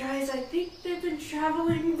 Guys, I think they've been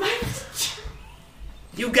traveling by.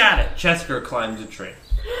 You got it. Chesker climbs a tree.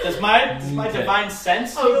 Does my Okay. divine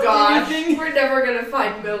sense Oh feel gosh, anything? we're never gonna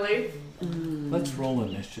find Millie. Let's roll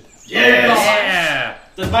initiative. Yes! Yeah.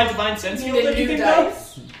 Does my divine sense feel Need a anything new though?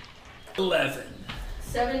 dice. 11.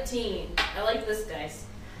 17. I like this dice.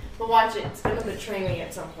 But watch it, it's gonna betray me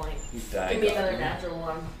at some point. You died. Give me another natural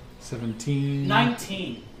one. 17.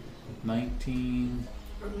 19. 19.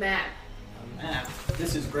 Map. Man,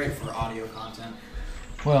 this is great for audio content.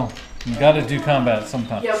 Well, you gotta do combat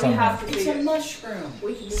sometime. Yeah, we somehow. have to It's a figure. mushroom.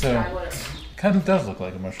 We can So- decide what it Kind of does look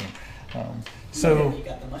like a mushroom. So You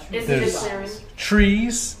got the mushroom. is. There's- It clearing?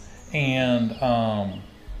 trees and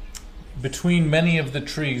between many of the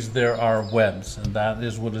trees there are webs, and that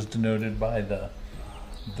is what is denoted by the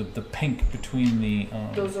pink between the.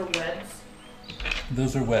 Those are webs.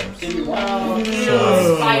 Those are webs. Did we walk, Oh, ew,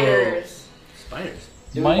 So- spiders. Spiders.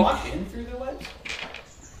 did we Mike? walk in through the webs?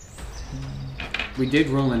 We did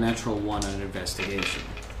roll a natural 1 on investigation.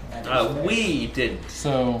 We didn't.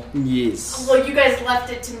 So Yes. Well, you guys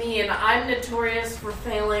left it to me, and I'm notorious for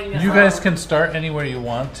failing. you guys can start anywhere you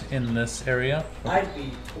want in this area. I'd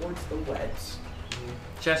be towards the webs.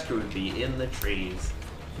 Chesker would be in the trees.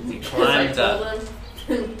 He Because I climbed told up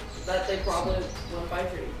them that they probably went by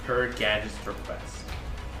tree. per Gadget's request.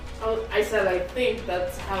 Oh, I said I think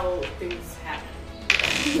that's how things happen.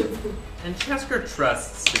 And Chesker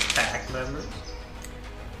trusts his pack members.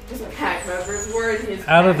 His pack members were in his.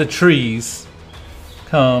 Out of the pack. trees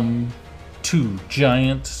come 2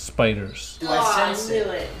 giant spiders. Do Oh, I I sense knew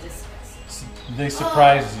it? it. Disgusting. They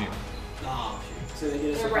surprise you. Oh, shoot. So they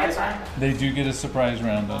get a They're right surprise by. round? They do get a surprise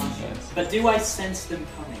round on you guys. But do I sense them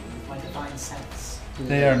coming with my divine sense?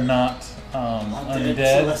 They are not Undead,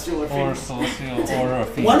 undead celestial, or or fiend. celestial or a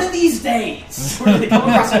fiend. One of these days, we're gonna come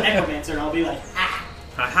across a necromancer and I'll be like, ah!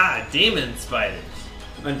 Haha, demon spiders.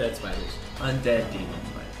 Undead spiders. Undead demon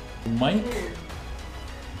spiders. Mike,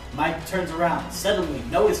 Mike turns around, suddenly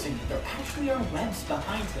noticing that there actually are webs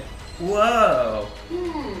behind him. Whoa.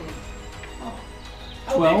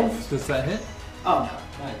 How big are 12. these? Does that hit? Oh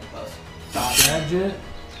no, not even close. Dodge. Gadget,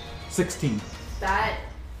 16. That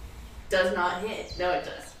does not hit. No, it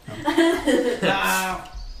does.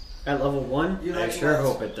 Ah, At level 1, You I like sure less.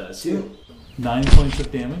 hope it does. 2. 9 points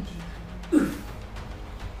of damage.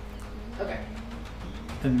 Okay.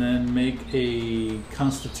 And then make a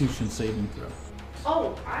Constitution saving throw.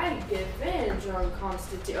 Oh, I get advantage on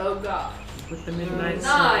Constitution. Oh gosh. With the midnight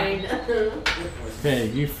sun. 9. Okay,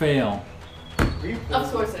 you fail.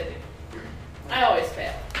 Of course I do. I always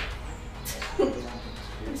fail.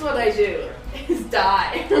 That's what I do. Is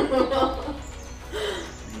die.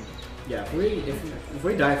 Yeah, if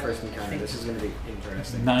we die first encounter, this is going to be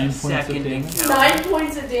interesting. 9 points Second of damage. encounter. 9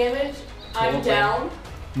 points of damage. I'm down.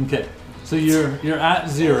 Okay, so you're at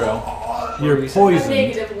 0. You're I'm poisoned.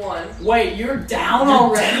 -1. Wait, you're down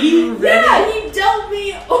already? Yeah, he dealt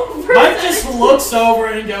me over. Mike just looks over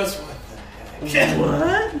and goes, what the heck?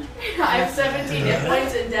 What? I have 17 hit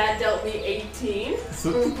points and Dad dealt me 18.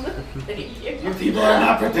 So, Thank you. You people are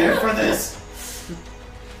not prepared for this.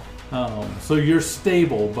 so you're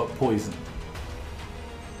stable but poisoned.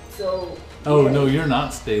 So. Oh no, you're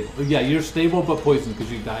not stable. Yeah, you're stable but poisoned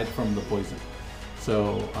because you died from the poison.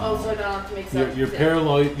 So, Oh, so I don't have to make you're, sense. you're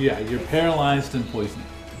paralyzed. Yeah, you're paralyzed and poisoned.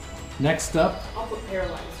 Next up, I'll put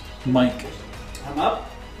paralyzed. Mike. I'm up.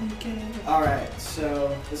 Alright,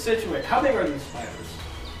 so the situation. How big are these spiders?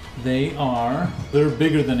 They're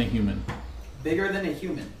bigger than a human. Bigger than a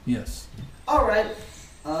human. Yes. Alright.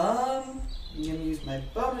 I'm gonna use my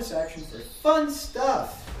bonus action for fun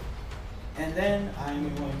stuff. And then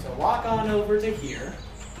I'm going to walk on over to here.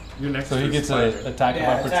 You're next So to he a gets spider. an attack of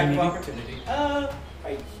Attack opportunity. of opportunity.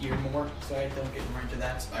 Right here more, so I don't get right to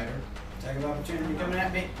that spider. Attack of opportunity coming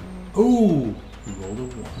at me. Ooh, you rolled a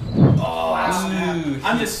 1. Oh, snap. Ooh.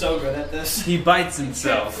 I'm just so good at this. He bites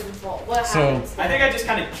himself. Trips and fall. What So- happens? I think I just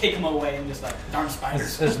kind of kick him away and just like, darn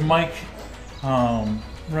spiders. As Mike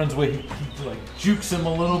runs away, he like jukes him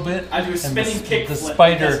a little bit. I do a and spinning kick the flip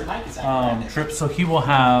spider because Mike is acrobatic. trips, so he will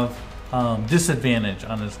have disadvantage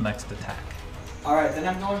on his next attack. Alright, then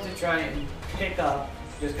I'm going to try and pick up,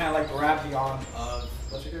 just kind of like grab the arm of,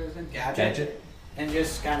 what's your girl's name? Gadget. And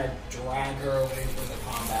just kind of drag her away from the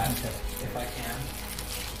combat, Okay. if I can.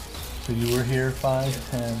 So you were here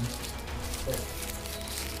 5, 10.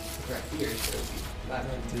 Right here, so it'd be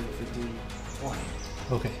 5, 10, 15, 20.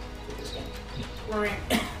 Okay. With this one.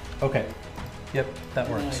 Okay. Yep, that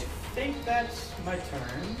And works. I think that's my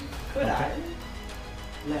turn. Could Okay.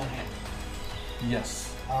 I? Lay on hand.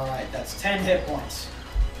 Yes. Alright, that's 10 hit points.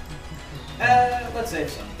 Let's save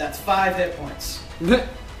some. That's 5 hit points.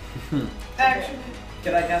 Actually,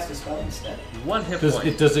 could I cast a spell instead? 1 hit Does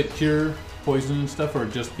point. it cure poison and stuff, or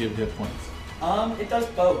just give hit points? It does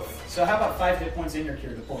both. So how about 5 hit points in your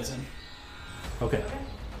cure to poison? Okay.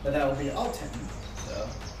 But that would be all 10. So,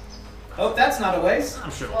 hope that's not a waste.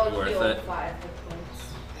 I'm sure it'll Well, be worth heal it. 5 hit points.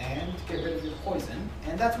 And get rid of your poison.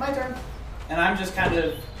 And that's my turn. And I'm just kind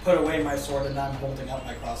of put away my sword and I'm holding up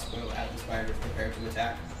my crossbow at the spiders prepared to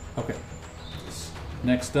attack. Okay.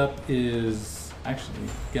 Next up is actually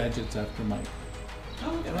Gadget's after Mike, Oh,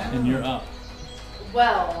 look at that. and you're up.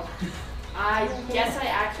 Well, I guess I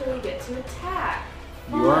actually get to attack.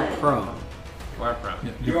 You are Fun. prone. You are prone.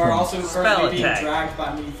 Yeah, You you're are prone. also Spell currently being attack. dragged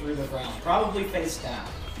by me through the ground. Probably face down.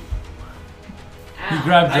 He Ow.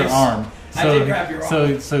 grabbed your Nice. arm. I did grab your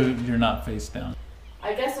arm. So you're not face down.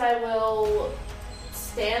 I guess I will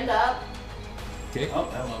stand up. Okay. Oh,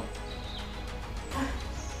 hello.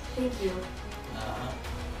 Thank you. Uh-huh.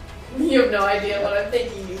 You have no idea what I'm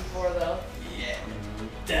thanking you for, though. Yeah,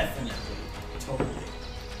 definitely. Totally.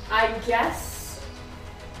 I guess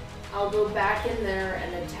I'll go back in there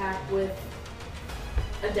and attack with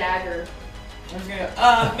a dagger. I'm just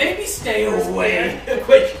gonna, maybe stay away.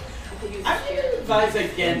 Quick. I could use I'm a gonna spear. advise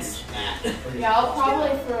against that. Yeah, I'll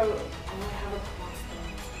probably throw. I might have a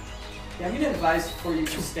crossbow. Yeah, I'm gonna advise for you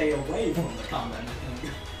to stay away from the combat.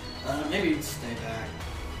 Maybe stay back.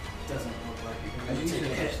 Doesn't look like you're gonna take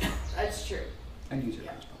a hit. That's true. And use your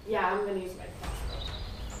Yeah. crossbow. Yeah, I'm gonna use my crossbow.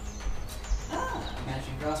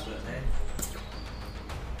 Matching crossbow, eh?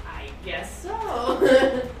 I guess so.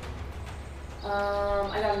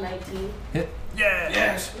 I got a 19. Hit. Yeah.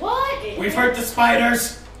 Yes. What? We've hurt the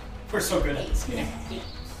spiders. We're so good at this game.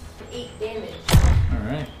 8 damage. All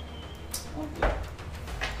right.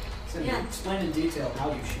 So Yeah. explain in detail how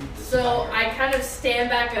you shoot this So spider. I kind of stand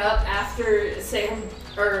back up after Sam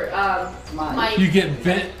or Mike. You get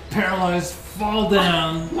bit, paralyzed, fall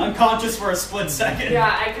down. Unconscious for a split second.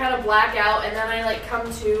 Yeah, I kind of black out, and then I like come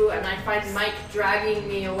to, and I find Mike dragging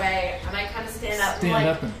me away, and I kind of stand up. Stand and,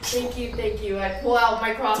 like, up and- thank you. I pull out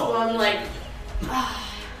my crossbow, and like,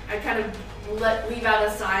 I kind of leave out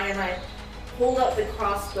a sigh, and I hold up the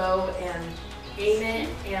crossbow and aim it,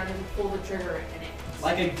 and pull the trigger in it.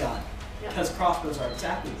 Like a gun. Yeah. Because crossbows are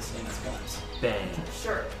exactly the same as guns. Bang.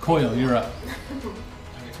 Sure. Coil, you're up.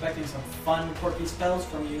 I'm expecting some fun, quirky spells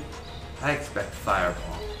from you. I expect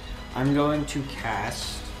fireball. I'm going to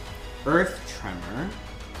cast Earth Tremor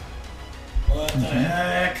What the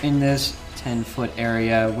heck? in this 10-foot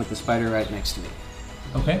area with the spider right next to me.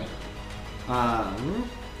 Okay.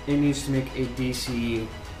 It needs to make a DC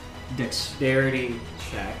dexterity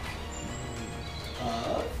check.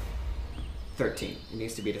 13. It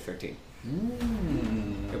needs to beat a 13.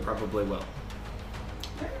 It probably will.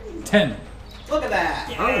 10. Look at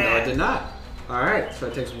that! Oh, no, it did not. Alright, so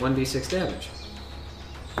it takes 1d6 damage.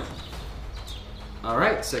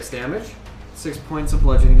 Alright, 6 damage. 6 points of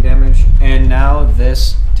bludgeoning damage. And now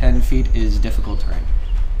this 10 feet is difficult terrain.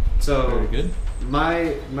 So, Very good.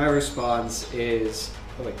 My response is...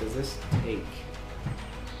 Oh wait, does this take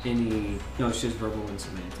any... No, it's just verbal and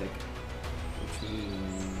semantic. Which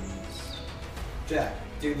means... Jack,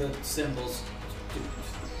 do the symbols.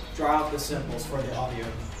 Draw out the symbols for the audio.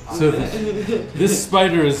 So this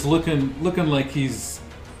spider is looking like he's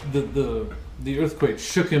the earthquake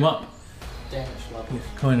shook him up. Damage level.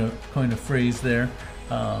 Coin a phrase there.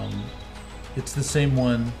 It's the same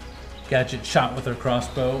one Gadget shot with her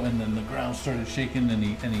crossbow, and then the ground started shaking, and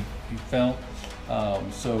he fell.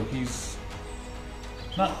 So he's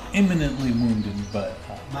not imminently wounded, but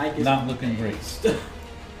Mike is not looking great. amazed.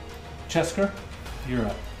 Chesker, you're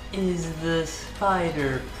up. Is the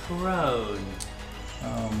spider prone?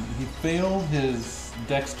 He failed his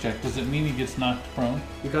dex check. Does it mean he gets knocked prone?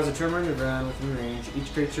 Because a tremor on the ground within range,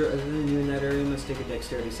 each creature other than you in that area must take a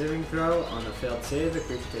dexterity saving throw. On a failed save, the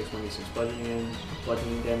creature takes 1d6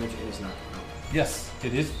 bludgeoning damage and is knocked prone. Yes,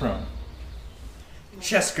 it is prone.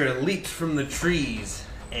 Chesker leaps from the trees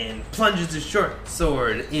and plunges his short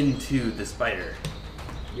sword into the spider.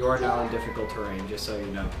 You are now in difficult terrain, just so you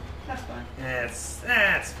know. That's fine.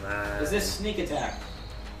 That's fine. Is this sneak attack?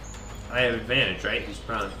 I have advantage, right? He's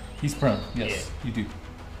prone. He's prone. Yes, you do.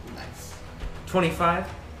 Nice. 25?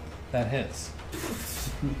 That hits.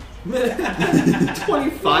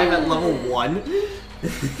 25 at level 1?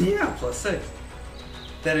 Yeah, plus 6.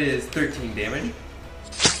 That is 13 damage.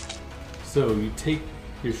 So you take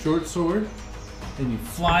your short sword and you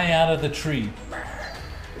fly out of the tree,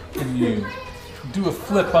 and you do a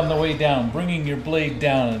flip on the way down, bringing your blade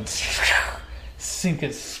down and sink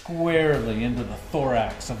it squarely into the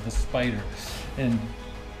thorax of the spider, and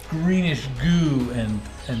greenish goo and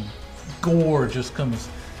gore just comes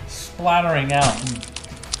splattering out, and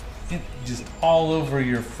it just all over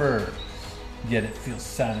your fur. Yet it feels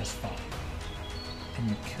satisfying, and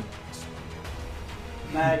you kill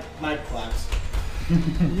it. Mike claps.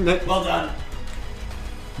 Well done.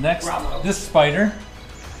 Next, Bravo. this spider.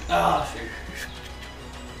 Oh, shoot.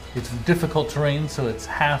 It's difficult terrain, so it's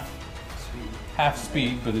half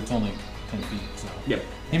speed, but it's only 10 feet. So Yep.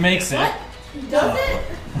 he makes it. What? Does it?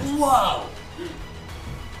 Whoa!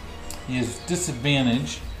 He has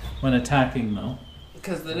disadvantage when attacking, though,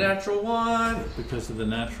 Because the natural one. because of the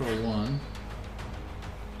natural one.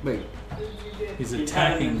 Wait. He's He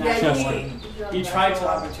attacking tried to Chester. He tried to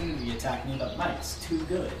opportunity attack me, but Mike's too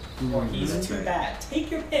good. Or he's That's too right. bad. Take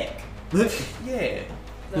your pick. Yeah.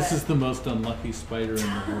 This is the most unlucky spider in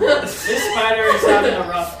the world. This spider is having a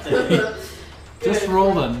rough day. Just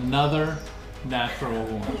rolled another natural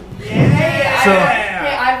one. Hey, So-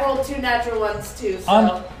 I rolled 2 natural ones too.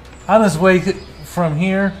 So On his way from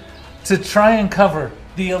here to try and cover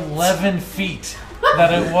the 11 feet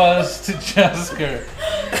that it was to Chesker.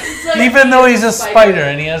 it's like Even though he's a spider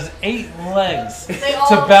and he has 8 legs They to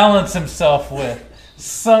all- balance himself with,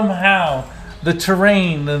 somehow the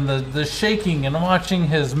terrain and the shaking and watching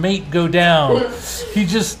his mate go down, he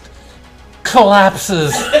just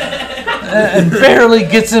collapses and barely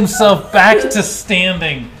gets himself back to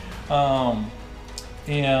standing. And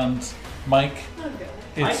Mike,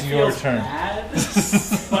 Mike it's your feels turn. Bad,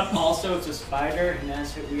 but also it's a spider, and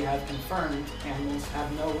as we have confirmed, animals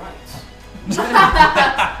have no rights.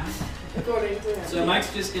 according to him. So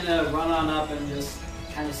Mike's just gonna run on up and just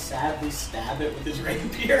kind of sadly stab it with his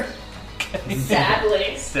rapier. Okay.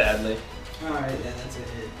 Sadly. Sadly. Alright, yeah, that's a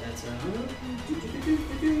hit. That's a.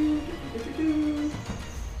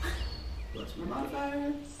 What's my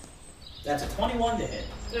modifier? That's a 21 to hit.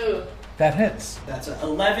 Ooh. That hits. That's a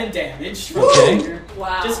 11 damage. Okay.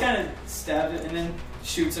 Wow. Just kind of stabs it and then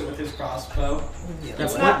shoots it with his crossbow.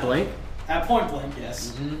 That's not- point blank. At point blank,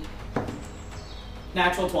 yes. Mm-hmm.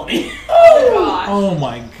 Natural 20. Oh gosh. Oh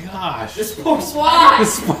my gosh. This poor Why? The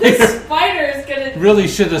The spider spider is gonna. really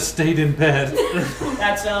should have stayed in bed.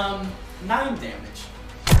 That's 9 damage.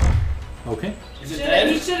 Okay. Is it He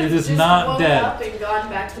dead? should have It is just not woken dead. up and gone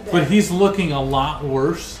back to bed. But he's looking a lot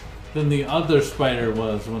worse than the other spider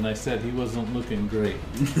was when I said he wasn't looking great.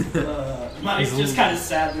 Mike's He's just a- kind of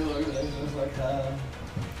sadly looking at him. He was like,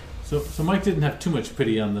 So Mike didn't have too much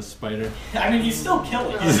pity on this spider. I mean, he's still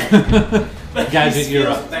killing it. But Gadget, he's you're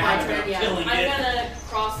feels up. My bad turn, about yeah. killing I'm it. gonna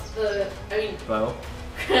cross the. I mean, Bow.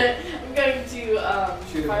 I'm going to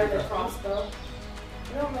Shoot it fire with the the crossbow.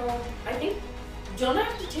 I don't know. I think. Don't I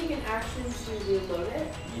have to take an action to reload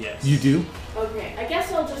it? Yes. You do? Okay, I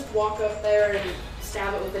guess I'll just walk up there and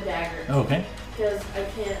stab it with a dagger. Okay. Because I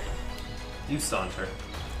can't. You saunter.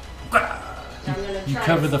 I'm gonna You try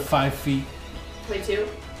cover and the 5 feet. play two.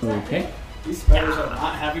 Okay. These spiders are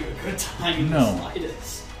not having a good time in No. the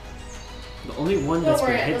slightest. The only one Don't that's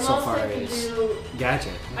worry, been the hit so most far I can is do.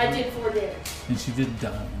 Gadget. I did 4 damage. And she did die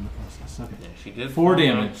in the process. Okay. Yeah, she did 4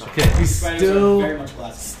 damage. Okay, he's Spiders are very still much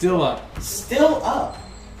less. still up. Still up.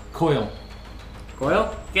 Coil.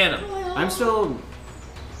 Coil? Get him. I'm still.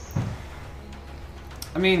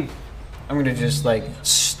 I mean, I'm gonna just like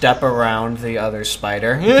step around the other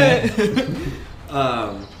spider.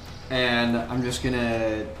 And I'm just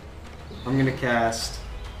gonna. I'm gonna cast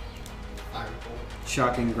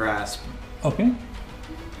Shocking Grasp. Okay.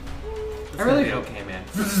 I really It's gonna be okay, man.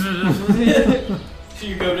 So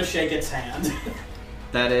you go to shake its hand.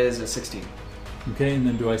 That is a 16. Okay, and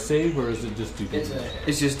then do I save or is it just do It's damage? a.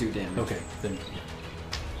 It's just do damage. Okay, then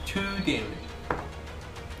 2 damage.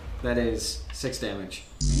 That is 6 damage.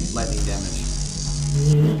 Lightning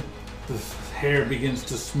damage. the hair begins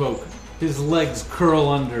to smoke. His legs curl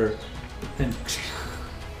under, and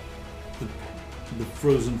the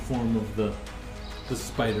frozen form of the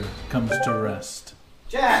spider comes to rest.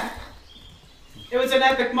 Jack! It was an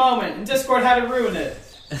epic moment, and Discord had to ruin it.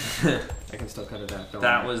 I can still cut it out. Don't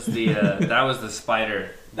That worry. was the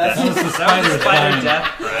spider. That's That was the spider dying. death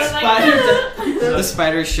I was cry. like, Spider. The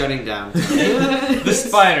spider's shutting down. The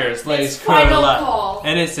spider's legs It's final curl up, call.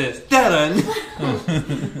 and it says "Dun."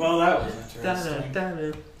 Well, that was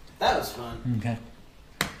interesting. That was fun. Okay.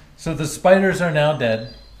 So the spiders are now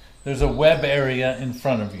dead. There's a web area in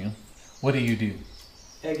front of you. What do you do?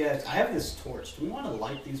 Hey guys, I have this torch. Do we want to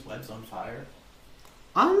light these webs on fire?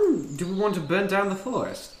 Do we want to burn down the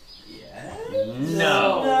forest? Yeah.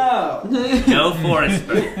 No, No. no forest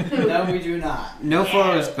burn. No, we do not. No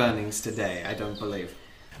forest burnings today, I don't believe.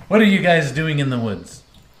 What are you guys doing in the woods?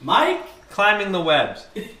 Mike Climbing the webs.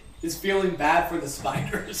 is feeling bad for the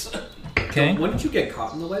spiders. Okay. Wouldn't you get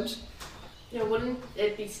caught in the webs? Yeah, wouldn't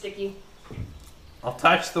it be sticky? I'll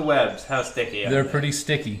touch the webs. How sticky are They're they? pretty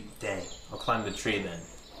sticky. Dang. I'll climb the tree then.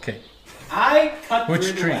 Okay. I cut Which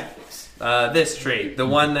through the tree? webs. This tree, the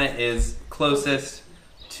one that is closest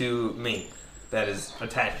to me, that is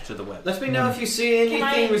attached to the web. Let me know if you see Can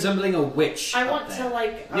anything I- resembling a witch. I up want there. to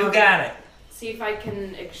like. You got it. See if I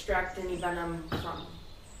can extract any venom from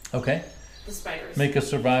Okay. the spiders. Make a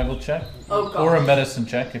survival check Oh god. or a medicine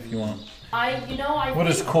check if you want. I What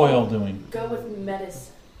is think Coil I'll doing? Go with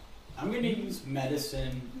medicine. I'm gonna use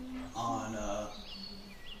medicine on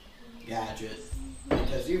Gadget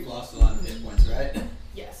because you've lost a lot of hit points, right?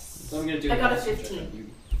 Yes. So I'm gonna do. I got a medicine check 15. on you.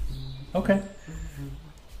 Okay.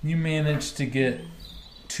 You managed to get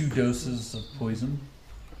 2 doses of poison,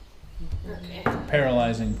 Okay.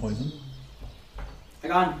 paralyzing poison. I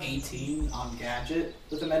got an 18 on Gadget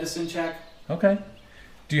with a medicine check. Okay.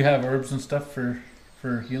 Do you have herbs and stuff for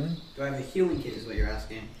healing? Do I have a healing kit? Is what you're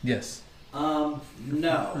asking? Yes.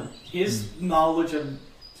 No. His knowledge of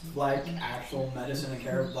like actual medicine and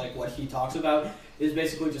care of like what he talks about is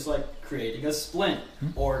basically just like creating a splint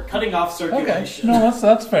or cutting off Okay. circulation. No,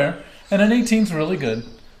 that's fair. And an 18's really good.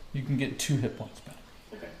 You can get 2 hit points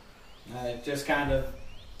back. Just kind of.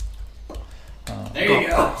 Uh, There you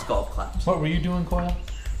go. Claps, golf claps. what were you doing, Coil?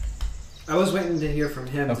 I was waiting to hear from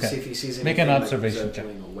him Okay. to see if he sees anything Make an like observation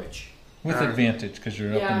resembling a witch. With Alright. advantage because you're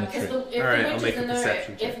up in Yeah, the because tree. if Alright, the I'll witch make is a in there,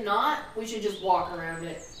 perception check. if not, we should just walk around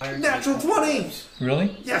it. Natural 20!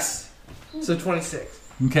 Really? Yes! So 26.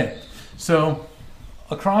 Okay. So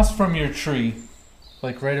across from your tree,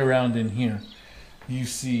 like right around in here, you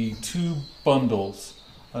see 2 bundles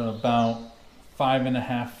about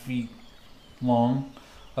 5.5 feet long,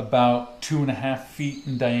 about 2.5 feet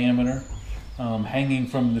in diameter, hanging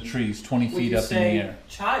from the trees, 20 Would feet you up in the say air.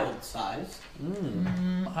 child size?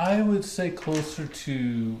 I would say closer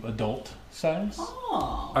to adult size.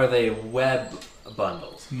 Oh. Are they web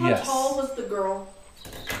bundles? How Yes. tall was the girl?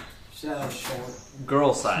 So short.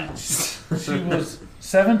 Girl size. She was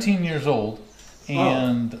 17 years old,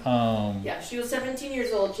 and Yeah, she was 17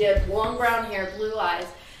 years old. She had long brown hair, blue eyes.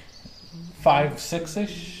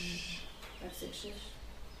 5'6"-ish. 5'6"-ish.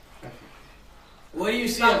 What do you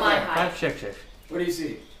see About up my there? height. Check. What do you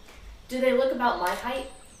see? Do they look about my height?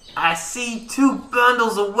 I see 2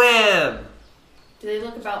 bundles of web. Do they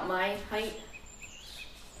look about my height?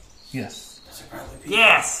 Yes. Those are probably people.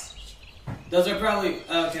 Yes. Those are probably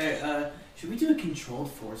okay. Should we do a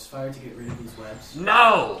controlled force fire to get rid of these webs?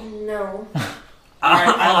 No. No.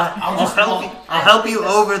 I'll help you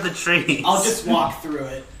over the trees. I'll just walk through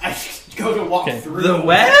it. I should go to walk Okay. through The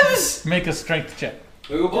webs? Make a strength check.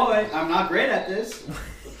 Oh boy, I'm not great at this.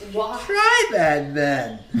 Why? Try that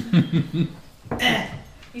then.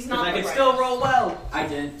 He's But not I the can right. still roll well. I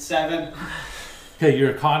did 7. Okay,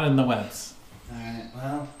 you're caught in the webs. Alright,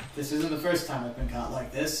 well, this isn't the first time I've been caught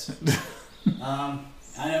like this. I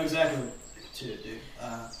know exactly what to do.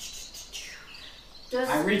 Does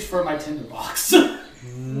I reach for my tinderbox.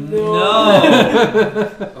 No.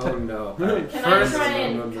 Oh no. Can I try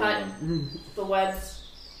and cut the webs?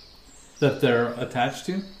 That they're attached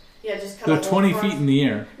to? Yeah, just cut They're a hole 20 for feet us. in the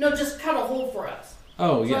air. No, just cut a hole for us.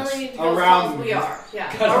 Oh, So yes. only need to go as Around- tall as we are.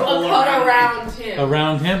 Yeah. cut a Or hole we'll cut around. around him.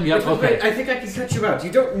 Around him? Yep, Wait, okay. I think I can cut you out.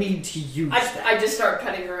 You don't need to use that. I just start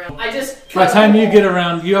cutting around. I just. By the cut time a you hole. get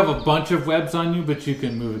around, you have a bunch of webs on you, but you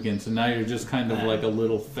can move again. So now you're just kind of like a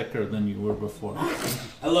little thicker than you were before.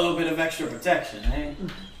 A little bit of extra protection, eh?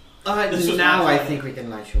 This was Now my I plan. think we can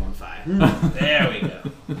light you on fire. There we go.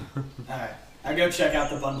 Alright, I go check out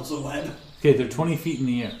the bundles of web. Okay, they're 20 feet in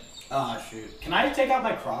the air. Oh shoot. Can I take out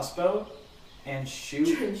my crossbow and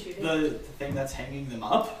shoot Try and shoot it. the thing that's hanging them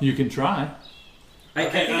up? You can try.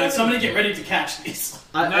 Okay, somebody get ready to catch these.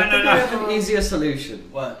 I think I have an easier solution.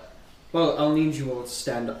 What? Well, I'll need you all to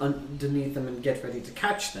stand underneath them and get ready to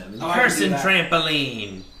catch them. Oh, I can do Person that.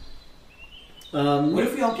 trampoline. What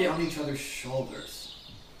if we all get on each other's shoulders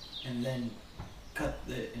and then cut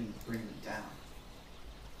and bring them down?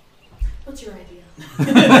 What's your idea?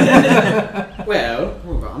 Well,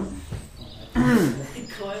 hold on.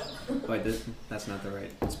 Coil. Wait, that's not the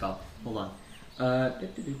right spell. Hold on.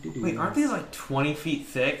 Wait, aren't these like 20 feet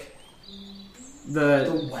thick?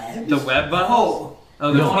 the webs? The web bundles?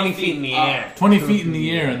 Oh, they're No. 20 feet in the air. 20 feet in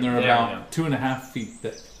the air, and they're There we about 2.5 feet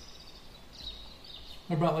thick.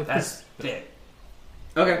 They're about like That's this. thick.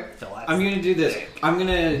 Okay, So that's I'm gonna do this. thick. I'm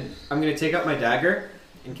gonna take out my dagger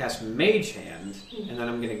and cast Mage Hand, and then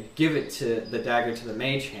I'm gonna give it to the dagger to the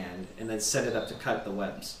Mage Hand, and then set it up to cut the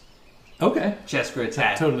webs. Okay. Chesker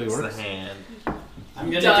attacks totally works. the hand. I'm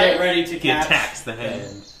gonna Does- get ready to He catch. attacks the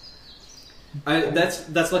hand.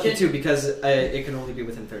 That's lucky too because it can only be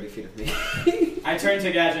within 30 feet of me. I turn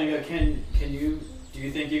to Gadget and go, can you, do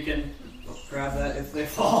you think you can grab that if they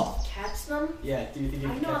fall? Catch them? Yeah, do you think you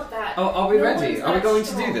I'm can catch? not that. Oh, are we No ready? one's Are we that going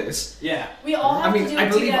strong. to do this? Yeah. We all have I mean, to do I it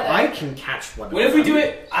believe together. I can catch one. What if we do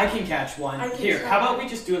it? I can catch one. I can Here, try. how about we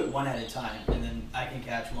just do it one at a time, and then I can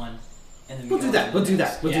catch one, and then We'll go do that, on to we'll the do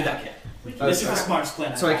next. that, we'll do Yeah, that. Okay. We can This is the try. smartest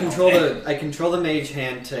plan. So I I've had control all day. the Mage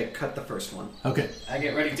Hand to cut the first one. Okay. I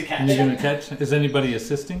get ready to catch. And you're going to catch? Is anybody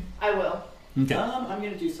assisting? I will. Okay. I'm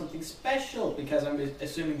gonna do something special because I'm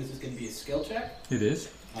assuming this is gonna be a skill check. It is.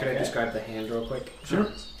 Can I describe the hand real quick?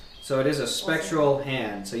 Sure. So it is a spectral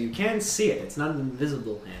hand, so you can see it. It's not an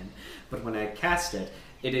invisible hand, but when I cast it,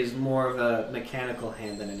 it is more of a mechanical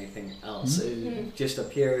hand than anything else. It just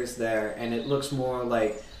appears there, and it looks more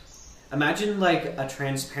like, imagine like a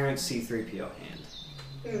transparent C-3PO hand.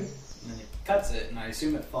 Mm. And then it cuts it, and I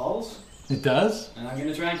assume it falls. It does? And I'm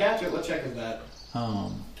gonna try and catch it. What check is that?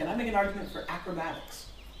 Um, Can I make an argument for acrobatics?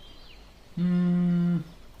 mm,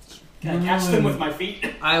 Can I catch them with my feet?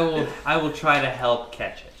 I will try to help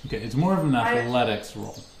catch it. okay, it's more of an athletics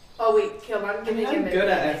roll. Oh wait, Kim, I'm giving him I'm good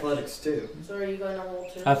at advantage. athletics too. So are you going to roll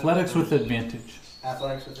too? Athletics with advantage.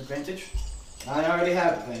 Athletics with advantage. I already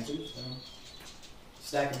have advantage, so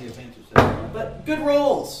stacking the advantage there. But good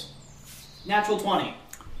rolls. Natural 20.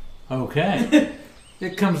 Okay.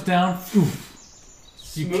 It comes down. You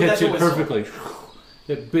Smooth catch as a it whistle. perfectly.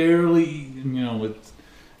 It barely,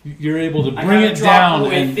 you're able to I bring gotta it drop down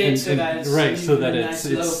with it so that it's right, so that a it's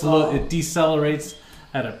nice slow. low It decelerates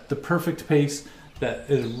at the perfect pace. That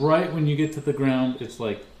is right when you get to the ground. It's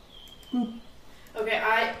like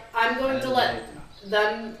Okay, I'm going to let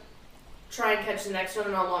them try and catch the next one,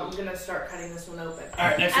 and I'm gonna start cutting this one open. All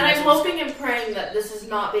right, next And one. I'm hoping and praying that this is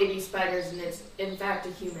not baby spiders and it's in fact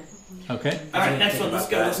a human. Okay. All right, next one. Let's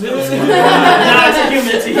go. Let's go. about Let's that. go. No, it's a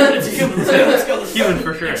human. It's a human. It's a human. Let's go. Let's go. Let's go. Human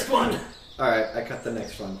for sure. Next one. Alright, I cut the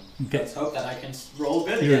next one. Okay. Let's hope that I can roll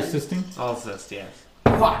good You're again. assisting? I'll assist, yes.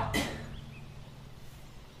 What?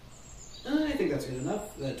 I think that's good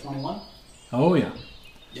enough. 21. Oh, yeah.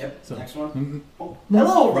 Yep. So- Next one. Mhm. Oh,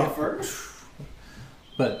 hello, rougher.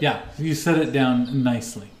 But yeah, you set it down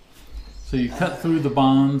nicely. So you cut through the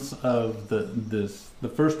bonds of the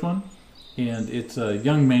first one, and it's a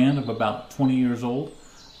young man of about 20 years old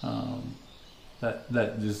that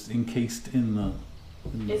is encased in the.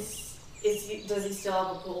 Does he still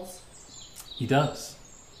have a pulse? He does.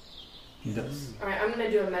 He does. Alright, I'm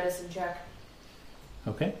gonna do a medicine check.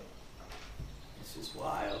 Okay. This is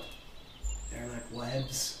wild. They're like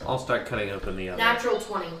webs. I'll start cutting open the other. Natural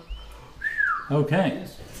 20. Okay.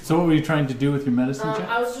 Yes. So what were you trying to do with your medicine check?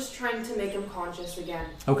 I was just trying to make him conscious again.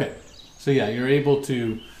 Okay. So yeah, you're able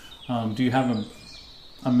to. Do you have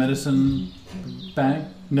a medicine bag?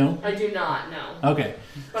 No. I do not, no. Okay.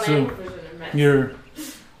 But So I am proficient in medicine. You're.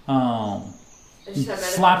 I You just have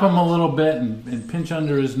medicine slap him a knowledge. little bit and pinch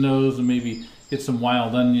under his nose and maybe get some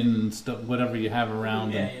wild onion and stuff, whatever you have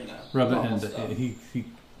around, Yeah, and you know. rub it. normal And stuff.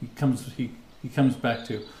 he comes back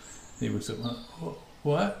to. He looks at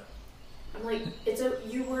what? I'm like,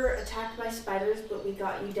 you were attacked by spiders, but we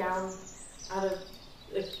got you down out of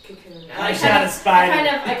the cocoon. And I shot a spider.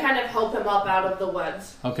 I kind of help him up out of the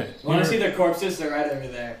webs. Okay. Want to You're- see their corpses? They're right over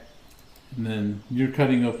there. And then you're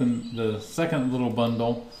cutting open the second little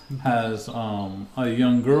bundle. Has a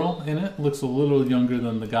young girl in it. Looks a little younger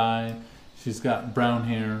than the guy. She's got brown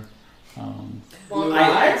hair. Long Blue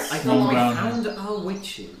I eyes? thought Long we brown found our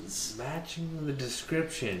witches. Matching the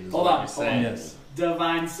description. is Hold what on, you're hold saying. Yes.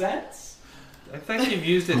 Divine sense? I think you've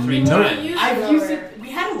used it 3 No. times. I've used it. We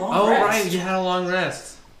had a long Oh, rest. right, you had a long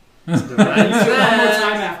rest. Use it one more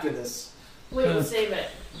time after this. Wait, save it.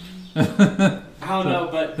 I don't know,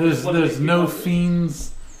 but There's what do these no people do?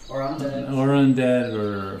 fiends or undead. or undead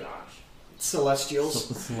or Gosh. Celestials.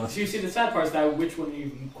 So celestial. you see, the sad part is that which one you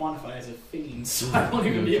can quantify as a fiend, so I won't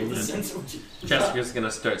even be able to censor what you. Jessica's gonna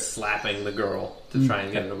start slapping the girl to try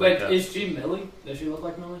and get her to wake Wait, up. is she Millie? Does she look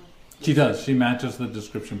like Millie? She does. She matches the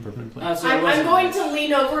description perfectly. So it I'm wasn't going Millie. to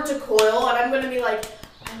lean over to Coil and I'm going to be like,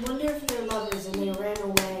 I wonder if they're lovers and they ran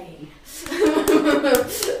away.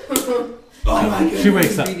 Oh my god. She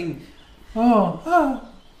wakes up. Reading- Oh,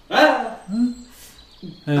 Ah!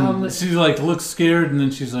 and she like looks scared, and then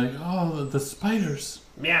she's like, "Oh, the spiders."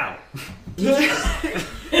 Meow.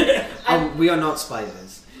 we are not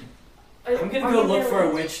spiders. I'm gonna go look for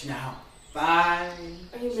a witch now. Bye.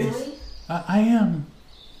 Are you Millie? I am.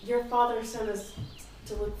 Your father sent us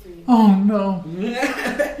to look for you. Oh no,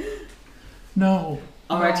 no.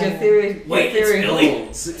 Alright, your theory, Wait, your theory it's Billy.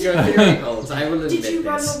 holds. Your theory holds. I will admit Did you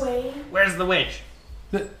this. run away? Where's the witch?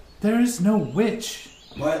 There is no witch.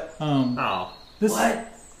 What? Oh. This.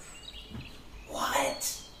 What?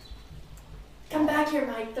 What? Come back here,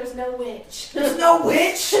 Mike. There's no witch. There's no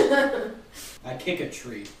witch. I kick a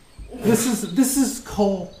tree. This is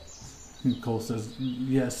Cole. And Cole says,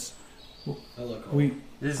 "Yes, Hello, Cole. we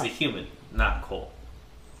This is a human, not Cole.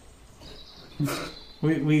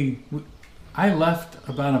 I left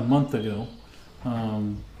about a month ago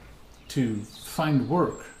to find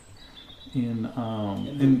work in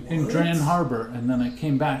Dran woods? Harbor, and then I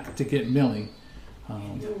came back to get Millie.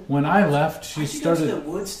 When I left, she Why'd you go to started. the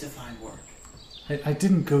woods to find work. I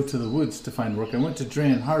didn't go to the woods to find work. I went to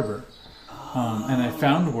Dran Harbor, and I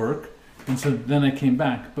found work, and so then I came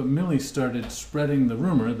back. But Millie started spreading the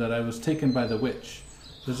rumor that I was taken by the witch.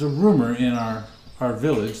 There's a rumor in our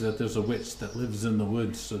village that there's a witch that lives in the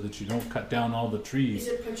woods, so that you don't cut down all the Is trees.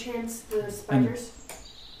 it perchance the spiders?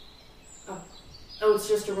 Oh, it's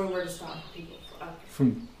just a rumor to stop people.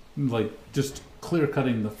 From like just clear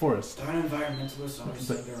cutting the forest. Darn environmentalists always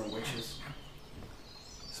But- say there are witches.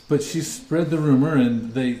 But she spread the rumor,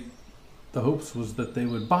 and the hopes was that they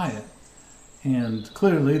would buy it, and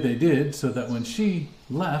clearly they did. So that when she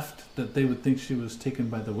left, that they would think she was taken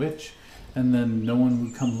by the witch, and then no one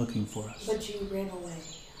would come looking for us. But you ran away.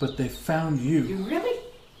 But they found you. You really?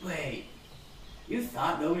 Wait. You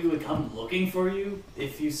thought nobody would come looking for you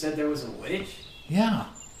if you said there was a witch? Yeah.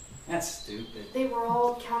 That's stupid. They were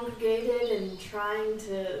all congregated and trying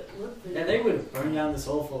to look for you. Yeah, they would have burned down this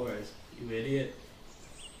whole forest. You idiot.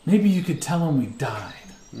 Maybe you could tell them we died.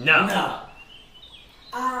 No.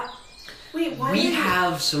 Wait, why We did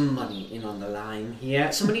have some money in on the line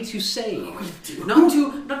here. Some money to save. We do.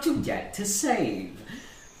 Not to get, to save.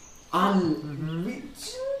 Wait,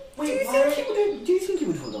 Do you think he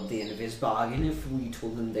would hold up the end of his bargain if we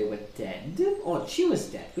told him they were dead? Or she was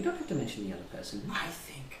dead. We don't have to mention the other person. I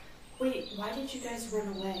think. Wait, why did you guys run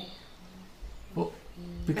away? Well,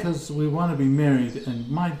 because we want to be married, and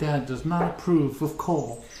my dad does not approve of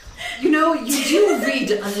Cole. You know, you do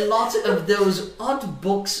read a lot of those odd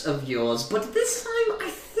books of yours, but this time I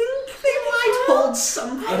think they might hold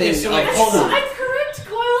something. Okay, so wait, of hold on. I'm correct,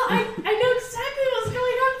 Coil. I know exactly what's going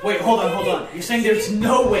on. Wait, hold on. You're saying there's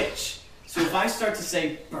no witch. So if I start to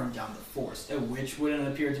say, burn down the forest, a witch wouldn't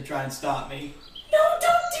appear to try and stop me. No,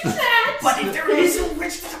 don't do that. But if there is a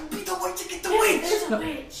witch, that'll be the way to get the witch. There's a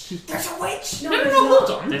witch. There's a witch. No, there's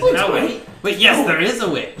not. There's no witch. Wait, yes, there is a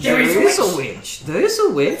witch. There is a witch. There is a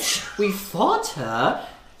witch. We fought her,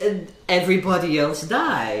 and everybody else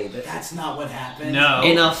died. That's not what happened. No.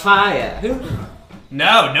 In a fire.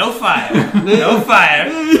 No fire. No fire.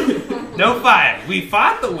 No fire. We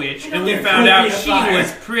fought the witch, and we There found could out be a she fire.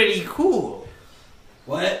 was pretty cool.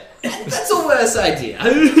 What? That's a worse idea.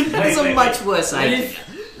 That's a wait, much worse What idea.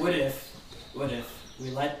 if we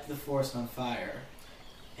light the forest on fire,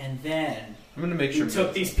 and then I'm gonna make we sure.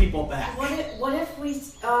 took these people back? What if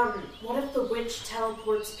the witch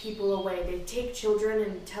teleports people away? They take children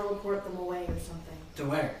and teleport them away or something. To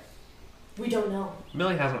where? We don't know.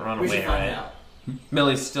 Millie hasn't run We away, should find right? out.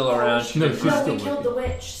 Millie's still around. She No, didn't she's run. still we killed working. the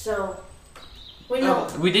witch, so wait, no.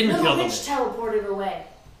 Oh, We didn't No, kill the the witch witch. teleported away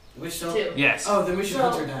Which still? too. Yes, Oh, then we should So-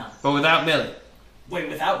 hunt her down. but without Millie. Wait,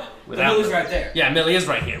 without Millie. Without Millie's Millie. right there. Yeah, Millie is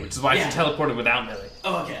right here, which is why Yeah. she teleported without Millie.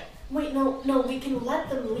 Oh, okay. Wait, no, we can let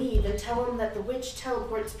them leave and tell them that the witch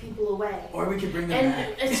teleports people away. Or we could bring them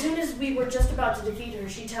And back. as soon as we were just about to defeat her,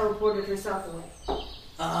 she teleported herself away.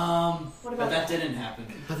 What But about that didn't happen.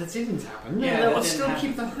 But it didn't happen. Yeah, that that would didn't still happen.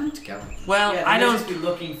 keep the hunt going. Well, Yeah, I they may don't. just be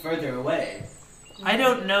looking further away. I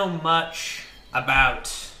don't know much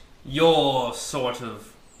about your sort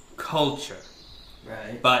of culture,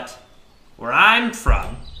 Right. but where I'm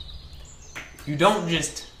from, you don't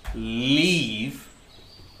just leave.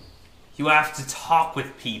 You have to talk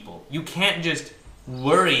with people. You can't just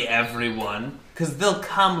worry everyone, because they'll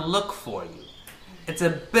come look for you. It's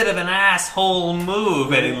a bit of an asshole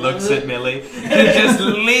move, and he looks at Millie, to just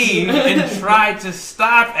leave and try to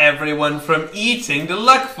stop everyone from eating to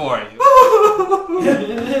look for you.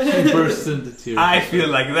 She bursts into tears. I feel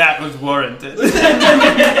like that was warranted.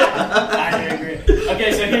 I agree.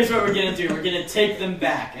 Okay, so here's what we're gonna do. We're gonna take them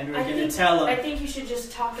back, and we're gonna tell I them. think you should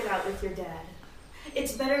just talk it out with your dad.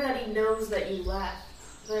 It's better that he knows that you left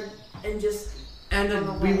and just. And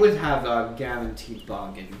then we would have a guaranteed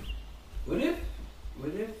bargain. What if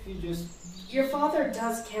you just? Your father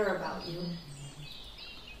does care about you.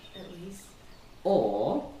 At least.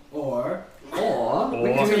 Or Or we Or-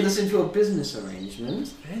 could turn this into a business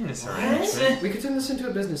arrangement. Business arrangement? We could turn this into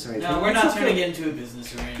a business arrangement. no, we're You not took turning your- it into a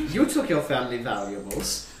business arrangement. You took your family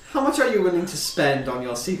valuables. How much are you willing to spend on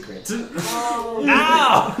your secret? Oh.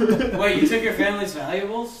 Ow! Wait, you took your family's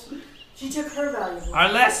valuables? She took her valuables.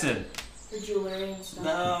 Our lesson. Her jewelry and stuff.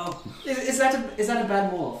 No. Is that a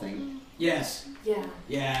bad moral thing? Yes. Yeah.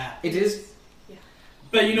 Yeah. It is.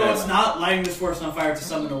 But you know it's not lighting this forest on fire to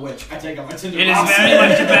summon a witch. I take up my tinder. It is very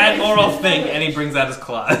much a bad moral thing, and he brings out his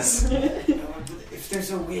claws. If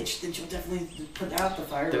there's a witch, then she'll definitely put out the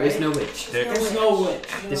fire. There right? is no witch. There's no witch.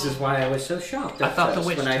 This is why I was so shocked I at thought the first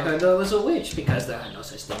witch when I told- heard there was a witch, because there are no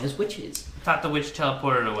such thing as witches. Thought the witch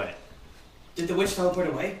teleported away. Did the witch teleport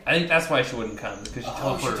away? I think that's why she wouldn't come, because she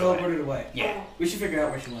Oh, she teleported away. teleported away. Yeah, We should figure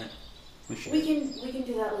out where she went. we should. We can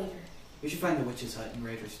do that later. We should find the witch's hut and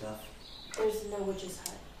raid her stuff. There's no witch's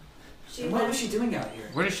hut. She And what was lives. she doing out here?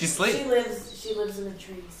 Where does she She sleep? lives in the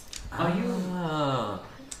trees.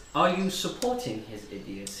 Are you supporting his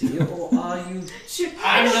idiocy, or are you?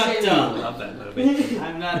 I'm not I done. love that movie.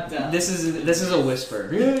 I'm not done. This is a whisper.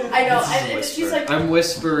 I know. This is a And whisper. she's like, I'm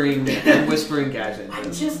whispering gadget.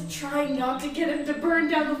 I'm just trying not to get him to burn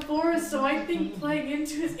down the forest, so I think playing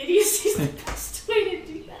into his idiocy is the best way to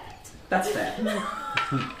do that. That's fair.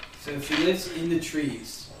 So if she lives in the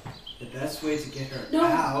trees, the best way to get her No,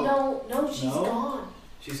 out. no, she's No? gone.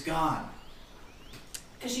 She's gone.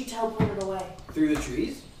 Because she teleported away. Through the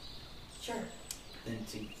trees? Sure. Then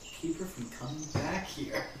to keep her from coming back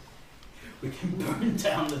here, we can burn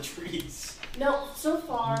down the trees. No, so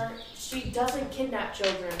far, she doesn't kidnap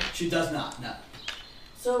children. She does not, no.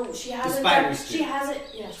 So she hasn't. spiders She do. hasn't.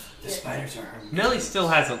 Yes. The yes. spiders are her. Millie still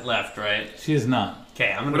hasn't left, right? She is not.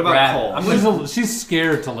 Okay, I'm What gonna about grab. Cole? She's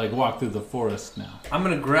scared to like walk through the forest now. I'm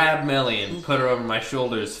gonna grab Millie and put her over my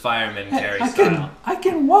shoulders, fireman carry style. I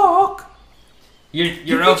can walk.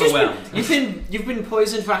 You're overwhelmed. You've been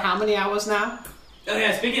poisoned for how many hours now? Oh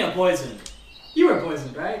yeah, speaking of poison, you were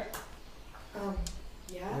poisoned, right?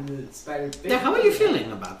 Yeah. Yeah. And the spider bit. Now, how are you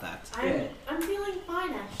feeling about that? I'm feeling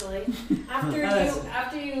fine actually.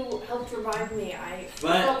 After you helped revive me, I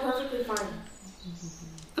What? felt perfectly fine.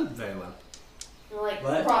 Oh, very well. You like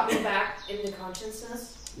What? brought me back into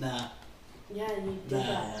consciousness. Nah. Yeah, you did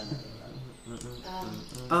that.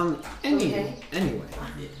 Anyway,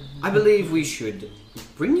 Okay. I believe we should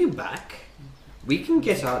bring you back. We can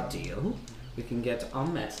get our deal. We can get our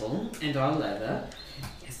metal and our leather.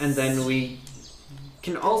 And then we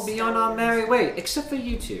can all be on our merry way, except for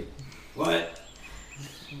you two. What?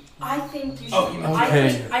 I think you should. Oh, you meant-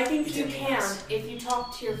 Okay. I think you didn't can ask. if you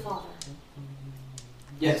talk to your father.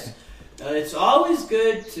 Yes. It's always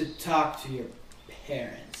good to talk to your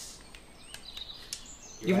parents.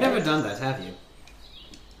 You've Right? never done that, have you?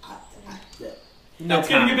 No That's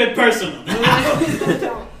getting a time. bit personal.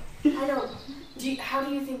 I don't. How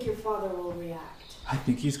do you think your father will react? I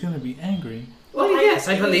think he's going to be angry. Well, yes,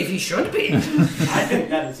 I believe he should be. I think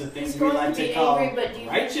that is a thing He's we going like to be to call angry, but do you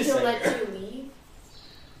think righteous he'll let anger. you leave?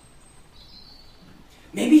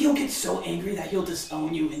 Maybe he'll get so angry that he'll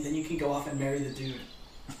disown you, and then you can go off and marry the dude.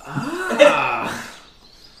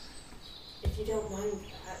 If you don't mind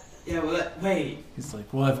that. Yeah. Well, wait. He's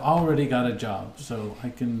like, well, I've already got a job, so I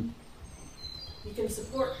can, You can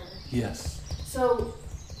support her. yes. So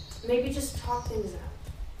maybe just talk things out.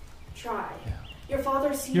 Try. Yeah. Your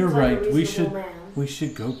father seems You're like right. a We reasonable should- man. We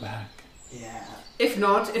should go back. Yeah. If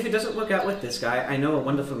not, if it doesn't work out with this guy, I know a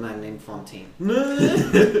wonderful man named Fontaine.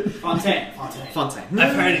 Fontaine. Fontaine.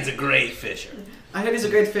 I've heard he's a great fisher. I heard he's a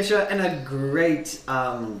great fisher and a great,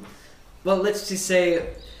 well, let's just say,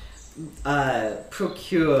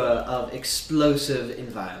 procurer of explosive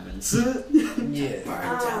environments. Yeah.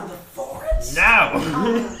 Burn down the forest. Now!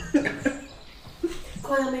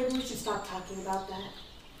 Coyle, maybe we should stop talking about that.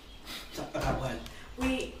 About what?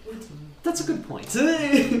 We That's a good point.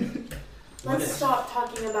 What let's if? stop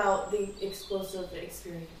talking about the explosive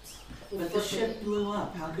experience. But the ship blew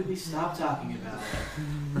up. How could we stop talking about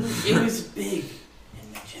it? It was big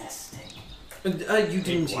and majestic. You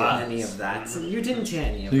didn't hear was. any of that. You didn't hear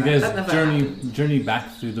any of So you that. guys That never journey happened. journey back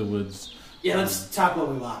through the woods. Yeah, let's talk what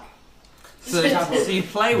we walk. So you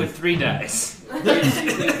play with 3 dice.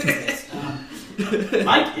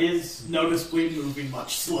 Mike is noticeably moving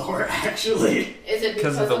much slower, actually. Is it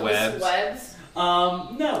because 'Cause of the the webs. webs?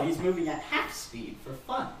 No, he's moving at half speed for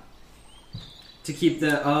fun. To keep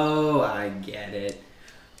the... Oh, I get it.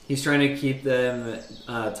 He's trying to keep them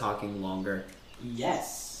talking longer.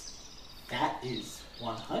 Yes, that is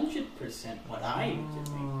 100% what I am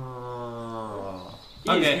doing. Oh. He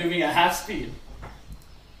Okay. is moving at half speed.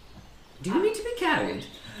 Do you need to be carried?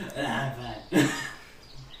 But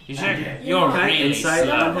You sure? Okay. You're Can I really insight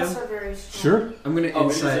None slow. of on us him? are very strong. Sure. I'm gonna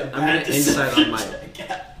insight on Mike.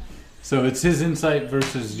 So it's his insight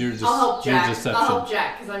versus your I'll help your Jack. deception. I'll help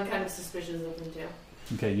Jack because I'm kind of suspicious of him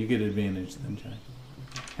too. Okay, you get advantage then, Jack.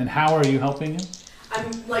 And how are you helping him? I'm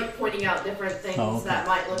like pointing out different things Oh, okay. that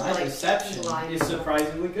might look My like deception lines. is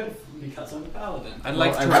surprisingly good because I'm a paladin. I'd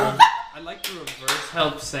like Well, to. I'd like to reverse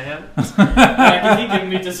help Sam. Can he give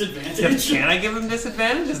me Can disadvantage? I give him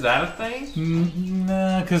disadvantage? Is that a thing?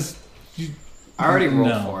 Nah, because you. I already rolled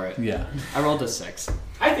no. for it. Yeah. I rolled a 6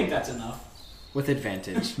 I think that's enough. with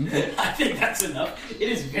advantage. I think that's enough. It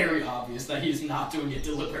is very obvious that he's not doing it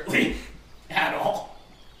deliberately at all.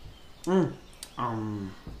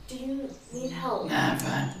 Um, Do you need help? Nah, I'm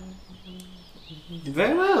fine.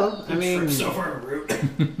 very well. I mean, Trips over a root.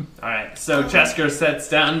 Alright, so Chesker sets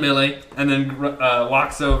down Millie and then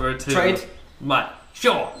walks over to Trade. Mike.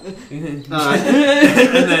 Sure. Alright.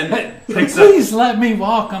 And then picks up Please let me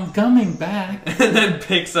walk. I'm coming back. and then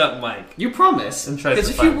picks up Mike. You promise? And tries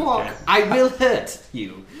Because to if you fight walk, again. I will hurt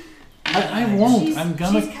you. I won't. She's- I'm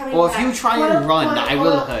gonna. she's coming Or if back. you try and Coil, run, Coil, I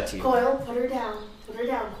will Coil, hurt you. Coil, put her down. Put her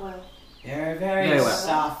down, Coil. You're very, Very well.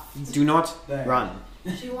 soft. Do not There. run.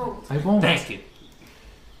 She won't. I won't. Thank you.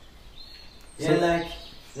 You're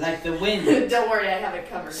like the wind. Don't worry, I have it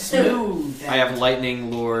covered. Smooth. I have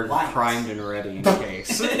Lightning Lord White. primed and ready in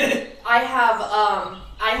case. I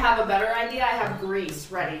have a better idea. I have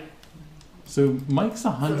grease ready. So Mike's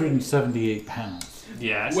 178 pounds.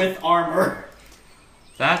 Yes. With armor.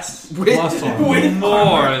 That's Plus armor. With more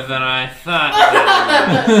armor. than I thought.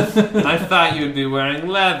 I thought you'd be wearing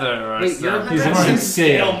leather or Wait, you're something. He's That's wearing some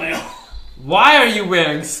scale. mail. Why are you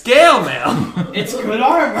wearing scale mail? It's good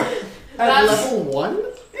armor. That's- 1?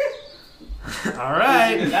 All Either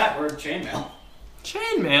right. that or chainmail.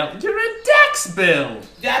 Chainmail? You're a dex build.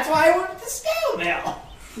 That's why I wanted the scale mail.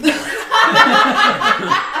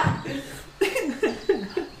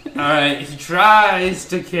 All right. He tries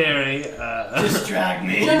to carry. Just drag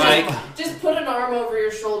me. No, Mike. just put an arm over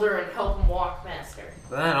your shoulder and help him walk, Master.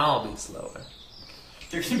 Then I'll be slower.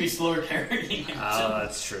 They're gonna be slower carrying him. Oh,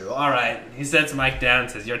 that's true. Alright. He sets Mike down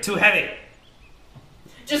and says, "You're too heavy."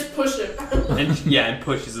 Just push him. And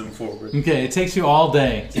pushes him forward. Okay, it takes you all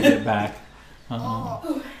day to get back.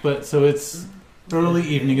 But so it's early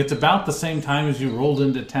evening. It's about the same time as you rolled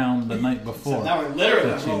into town the night So before. now we're literally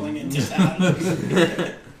That's you. rolling into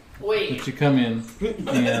town. Wait. But you come in,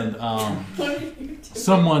 and What are you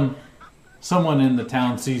doing? someone in the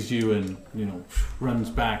town sees you and runs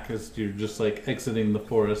back as you're just like exiting the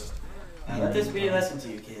forest. Now let this be a lesson to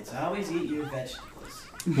you kids. Always eat your vegetables.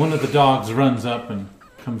 One of the dogs runs up and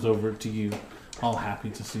comes over to you, all happy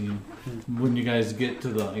to see you. When you guys get to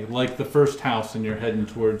the first house and you're heading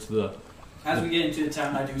towards the As we get into the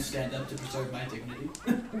town, I do stand up to preserve my dignity.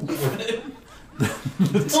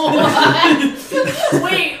 What?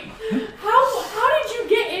 Wait. How did you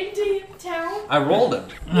get into town? I rolled him.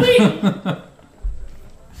 Wait.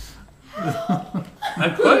 I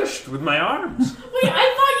pushed with my arms. Wait.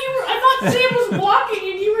 I thought Sam was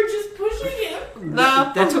walking and you were just pushing him.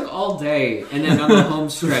 No. That took all day, and then on the home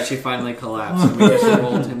stretch, he finally collapsed, and we just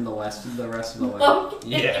rolled him the rest of the way. Okay.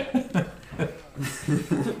 Yeah.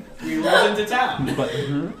 We rolled into town. but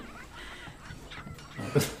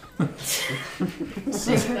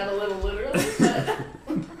Taking that a little literally,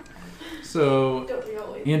 but so don't be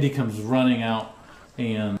always. Andy comes running out,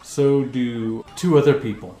 and so do two other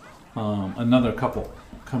people. Another couple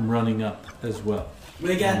come running up as well.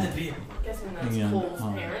 We got the people. Guessing that's Yeah, Cole's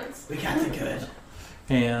um, parents. We got the good.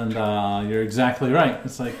 And you're exactly right.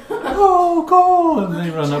 It's like, oh, Cole! And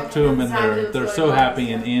they run up to him, and they're so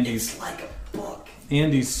happy. And It's like a book.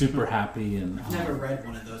 Andy's super happy, and I've never read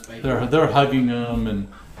one of those by they're hugging him, and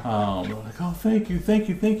they're like, oh, thank you.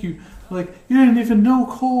 Like, you didn't even know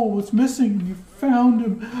Cole was missing. You found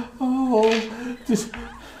him. Oh, just.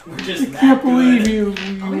 We're just I that can't good. believe you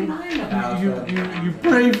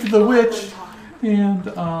braved the witch, and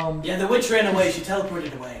Yeah, the witch ran away. She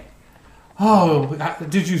teleported away.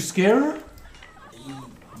 did you scare her?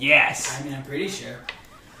 Yes. I mean, I'm pretty sure.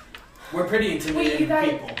 We're pretty Wait, intimidating you guys-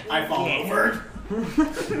 people. I fall over.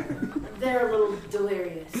 They're a little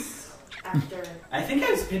delirious after. I think I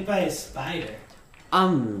was bit by a spider.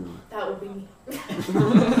 That would be me.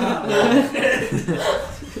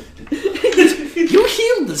 You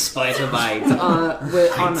healed the spider bite.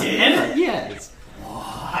 I did? Yes.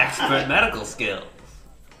 Expert medical skill.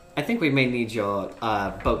 I think we may need your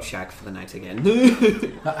boat shack for the night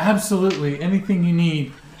again. Absolutely, anything you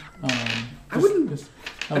need. I wouldn't-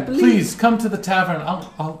 I believe- Please come to the tavern.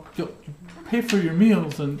 I'll pay for your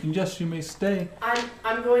meals, and yes, you may stay.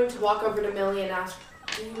 I'm going to walk over to Millie and ask,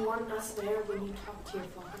 do you want us there when you talk to your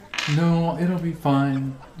father? No, it'll be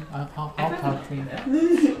fine. I'll talk to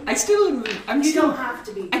you. I'm still. You don't have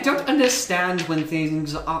to be. I don't understand when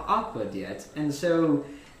things are awkward yet, and so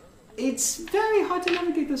it's very hard to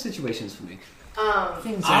navigate those situations for me.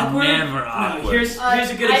 Things are Awkward? never No, awkward. here's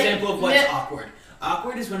a good I- example of what's yeah. awkward.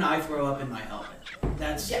 Awkward is when I throw up in my helmet.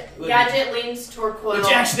 That's Gadget leans toward Coil.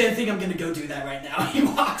 Which actually, I think I'm gonna go do that right now. He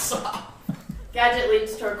walks off. Gadget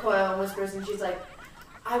leans toward Coil and whispers, and she's like,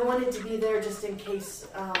 I wanted to be there just in case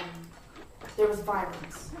there was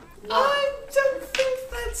violence. No, I don't think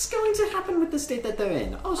that's going to happen with the state that they're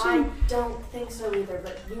in. Also, I don't think so either,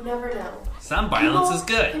 but you never know. Some violence is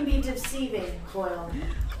People good. can be deceiving, Coil.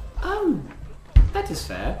 that is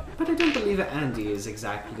fair, but I don't believe that Andy is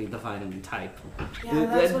exactly the violent type. Yeah,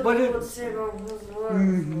 that's what What people it- would say about his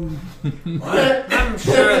work. What? I'm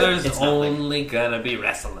sure there's It's not like- only gonna be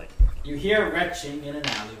wrestling. You hear retching in an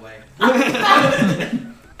alleyway.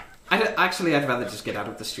 I'd rather just get out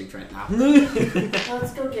of the street right now.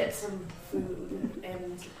 Let's go get some food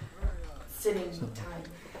and sitting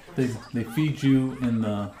time. They feed you in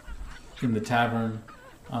the tavern.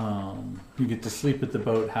 You get to sleep at the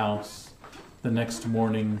boathouse. The next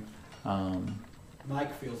morning,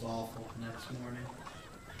 Mike feels awful next morning.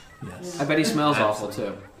 yes. I bet he smells awful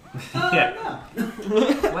too. Yeah. No.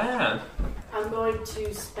 Wow. I'm going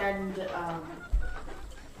to spend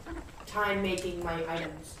time making my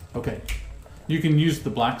items. Okay. You can use the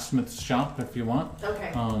blacksmith's shop if you want.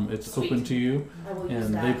 Okay, It's Sweet. open to you, I will use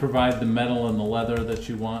and that. they provide the metal and the leather that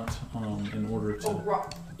you want in order Oh, to.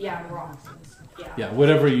 rock. Yeah, rocks. Yeah. Yeah,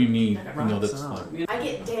 whatever you need. Okay. You know that's Rocks fine. I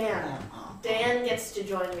get Dan. Dan gets to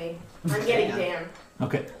join me. I'm getting Dan.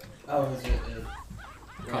 Okay. Oh, is it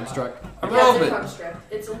Construct. A Yeah, it's a robot.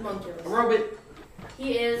 construct. It's a homunculus. a robot?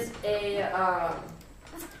 He is a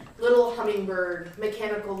little hummingbird,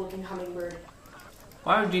 mechanical-looking hummingbird.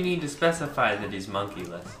 Why would you need to specify that he's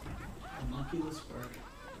monkeyless? A monkeyless bird.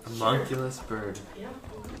 A monkeyless bird. Yeah.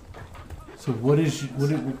 So what is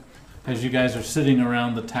as you guys are sitting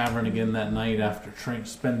around the tavern again that night after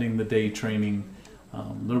spending the day training,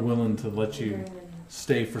 they're willing to let you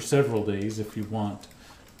stay for several days if you want.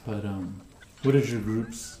 But what is your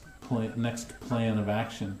group's next plan of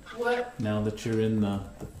action What now that you're in the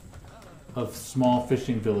small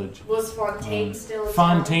fishing village? was Fontaine still? in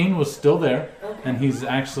Fontaine was still there, town? Okay. and he's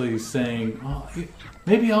actually saying, "Oh,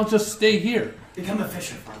 maybe I'll just stay here." Become a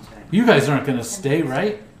fisher, Fontaine. You guys aren't going to stay,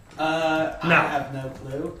 right? I No. have no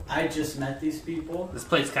clue. I just met these people. This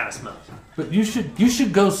place kind of smells. But you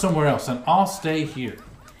should go somewhere else, and I'll stay here.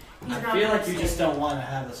 He's I not feel gonna like you stay. just don't want to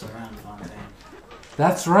have us around, Fontaine.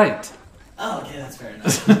 That's right. Oh, okay, that's fair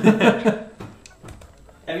enough.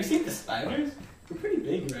 Have you seen the spiders? They're pretty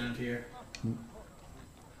big around here.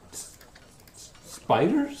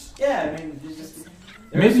 Spiders? Yeah, I mean, there's just.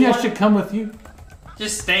 Maybe I should come with you.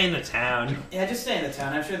 Just stay in the town. Yeah, just stay in the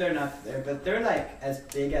town. I'm sure they're not there, but they're like as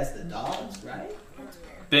big as the dogs, right?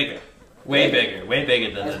 Bigger. Way bigger. Way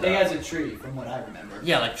bigger than As the big dog. as a tree, from what I remember.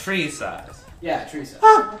 Yeah, like tree size. Yeah, tree size.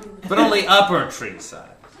 But only upper tree size.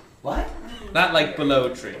 What? Not like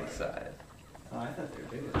below tree size. Oh, I thought they were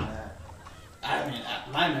bigger than that. I mean,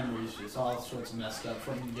 my memory's just all sorts of messed up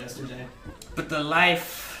from yesterday. But the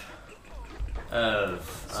life of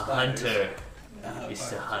a Spiders. hunter is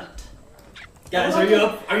to hunt. Guys, are you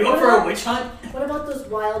up for a witch hunt? What about those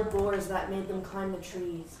wild boars that made them climb the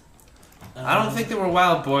trees? I don't think there were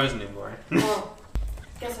wild boars anymore. Oh,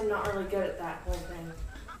 guess I'm not really good at that whole thing.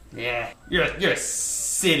 Yeah. You're a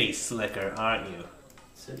city slicker, aren't you?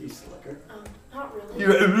 City slicker. Not really.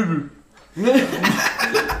 You're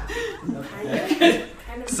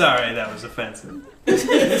Kind of. Sorry, that was offensive.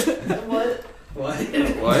 What? What?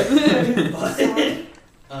 What? Sorry.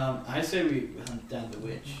 I say we hunt down the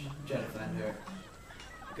witch, try to find her,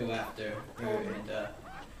 go after her, and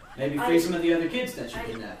maybe free some of the other kids that she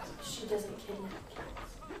kidnapped. She doesn't kidnap kids.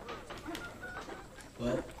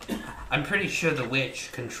 What? I'm pretty sure the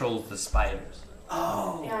witch controls the spiders.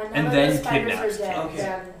 Oh. Yeah, I know And that then the spiders kidnaps are dead. kids. Okay.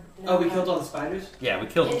 Yeah, Oh, we killed all the spiders? Yeah, we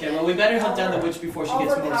killed. Okay, well we better hunt down the witch before she all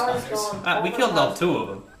gets the more power's spiders. gone. We the killed all power's- 2 of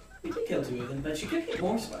them. We did kill 2 of them, but she could get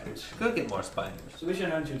more spiders. Go get more spiders. So we should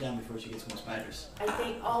hunt her down before she gets more spiders. I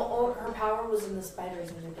think all her power was in the spiders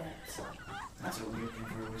and they're dead. So. That's a weird thing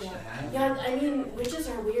for a witch Yeah. to have. Yeah, I mean, witches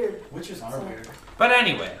are weird. Witches are So- weird. But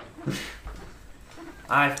anyway,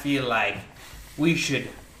 I feel like we should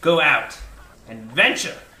go out and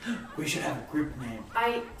venture. We should have a group name.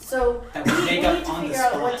 So That we we make need up to on the figure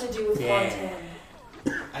out what spot. to do with Yeah. Fontaine.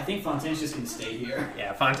 I think Fontaine's just gonna stay here.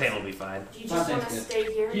 Yeah, Fontaine will be fine. Do you just want to Fontaine's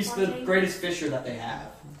stay here? He's the Fontaine? greatest fisher that they have.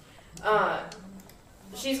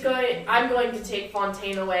 I'm going to take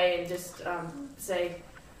Fontaine away and just say,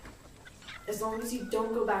 as long as you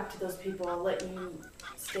don't go back to those people, I'll let you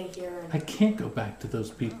stay here. I can't go back to those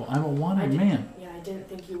people. I'm a I wanted didn't- man. Yeah, I didn't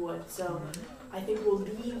think you would. So I think we'll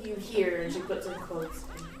leave you here, and she puts on quotes,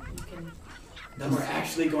 and you can. No, we're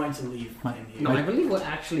actually going to leave My- him here. No, I believe we're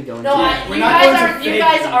actually going No, to. Yeah, we're you not guys going to aren't. You fake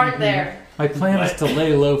guys them. aren't there. My plan is to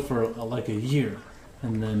lay low for like a year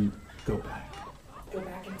and then go back. Go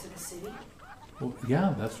back into the city. Well,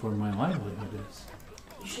 yeah, that's where my livelihood is.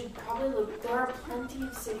 You should probably look. There are plenty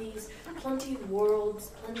of cities, plenty of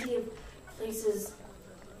worlds, plenty of places,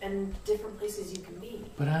 and different places you can be.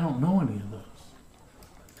 But I don't know any of those.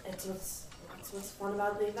 That's what's fun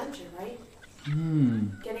about the adventure, right?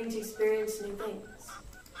 Getting to experience new things.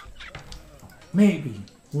 Maybe.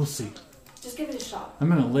 We'll see. Just give it a shot. I'm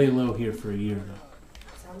gonna lay low here for a year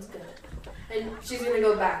though. Sounds good. And she's gonna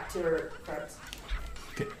go back to her friends.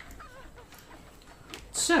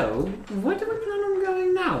 So, where do we plan on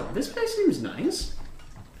going now? This place seems nice.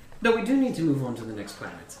 Though we do need to move on to the next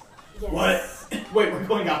planet. Yes. What? Wait, we're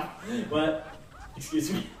going off. What?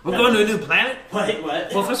 Excuse me. We're going to a new planet? Wait,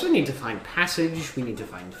 what? Well, first we need to find passage, we need to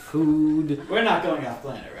find food. We're not going off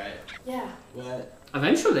planet, right? Yeah. What?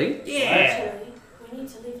 Eventually. Yeah. Actually, we need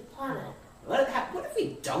to leave the planet. What if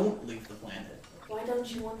we don't leave the planet? Why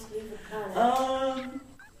don't you want to leave the planet?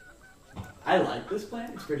 I like this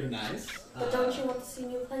planet. It's pretty nice. But don't you want to see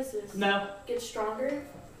new places? No. Get stronger?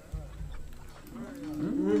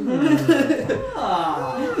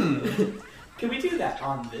 Can we do that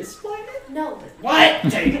on this planet? No. What?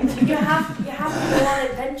 Dang it. You have to go on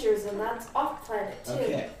adventures, and that's off planet too.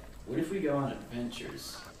 Okay. What if we go on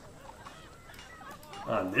adventures?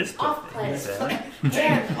 On this Off planet. planet. he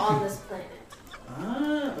said. And on this planet.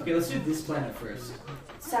 Okay, let's do this planet first.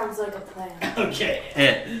 Sounds like a plan. Okay.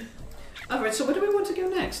 Eh. Alright, so where do we want to go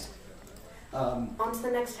next? On to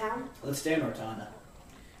the next town? Let's stay in Ortana.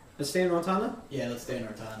 Let's stay in Ortana. Yeah, let's stay in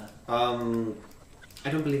Ortana. I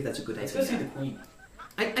don't believe that's a good Let's go see idea. the queen.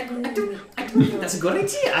 I don't think that's a good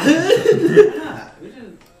idea. Yeah, we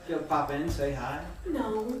should Go pop in, say hi.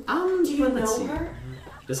 No. Do you well, let's know see. her?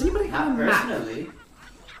 Does anybody have Not a map? personally.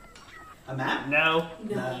 A map? No.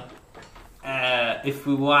 No. If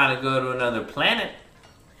we want to go to another planet,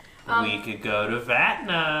 Um, we could go to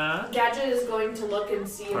Vatna. Gadget is going to look and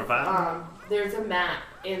see if Provide. there's a map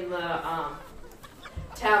in the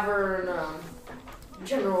tavern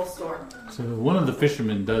general store. So one of the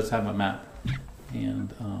fishermen does have a map,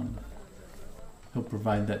 and he'll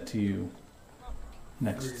provide that to you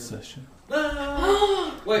next session.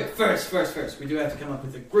 Wait, first. We do have to come up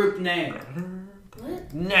with a group name.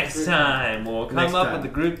 What? Next time. We'll come Next up time. with the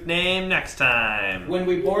group name next time. When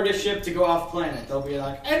we board a ship to go off planet, they'll be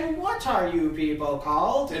like, "And what are you people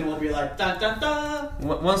called?" And we'll be like, "Dun dun dun."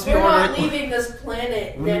 Once we We're not order... leaving this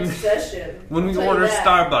planet next session. When we I'll tell order you that.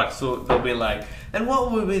 Starbucks, they'll be like, and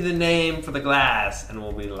what will be the name for the glass? And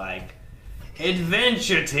we'll be like,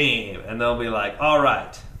 Adventure Team. And they'll be like, all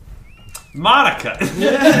right, Monica.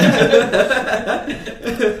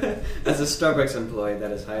 As a Starbucks employee, that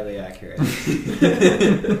is highly accurate.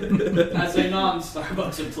 As a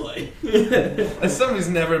non-Starbucks employee. As somebody who's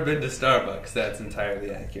never been to Starbucks, that's entirely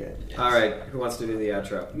accurate. All right, who wants to do the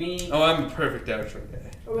outro? Me. Oh, I'm a perfect outro guy.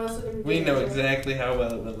 Are we also gonna do We know the- exactly how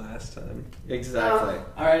well it went last time. Exactly.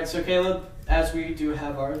 All right, so Caleb, as we do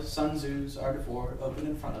have our Sun Tzu's Art of War open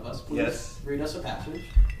in front of us, please Yes. read us a passage.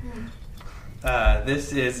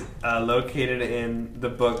 This is located in the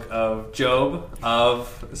book of Job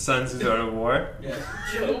of Sun Tzu's Art of War. Yes.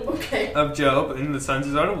 Job, okay. Of Job in the Sun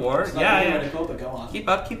Tzu's Art of War. It's not Yeah. theoretical, but go on. Keep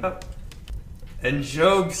up, keep up. And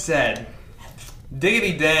Job said,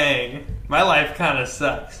 diggity dang, my life kind of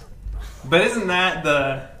sucks. But isn't that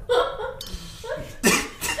the...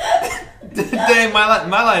 dang, my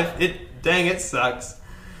life, dang, it sucks.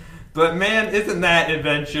 But man, isn't that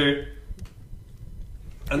adventure?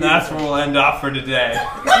 And that's where we'll end off for today.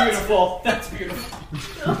 Beautiful. That's beautiful.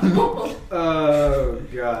 Oh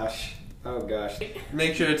gosh. Oh gosh.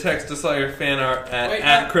 Make sure to text us all your fan art Wait,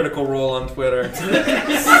 at Critical Role on Twitter.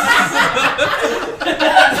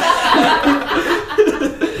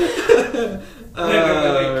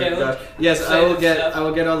 Caleb, gosh. Yes, say I will the get. stuff. I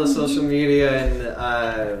will get all the social media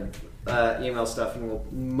and email stuff, and we'll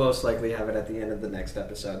most likely have it at the end of the next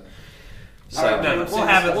episode. So, All right, No, Caleb, say we'll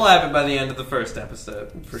the have it. stuff. We'll have it by the end of the first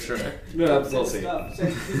episode for sure. we'll Say see. stuff.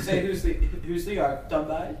 Say who's the art done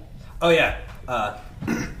by? Oh yeah.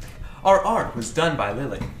 Our art was done by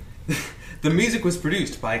Lily. The music was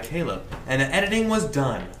produced by Caleb, and the editing was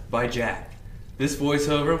done by Jack. This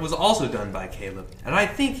voiceover was also done by Caleb, and I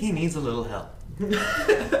think he needs a little help.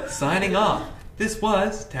 Signing off. This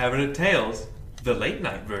was Tavern of Tales, the late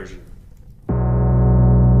night version.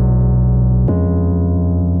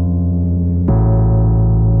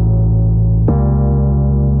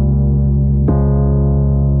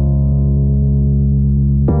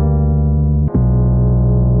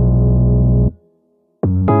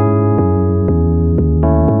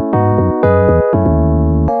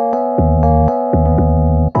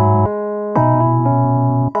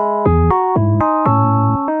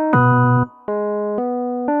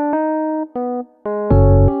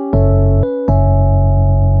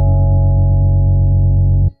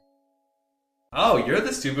 Oh, you're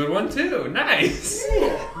the stupid one too. Nice.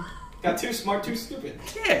 Got too smart, too stupid.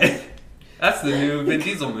 Yeah. That's the new Vin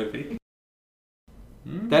Diesel movie.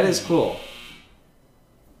 That is cool.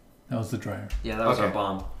 That was the dryer. Yeah, that was Okay. our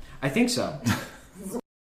bomb. I think so.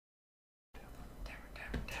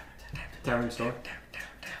 Tavern store.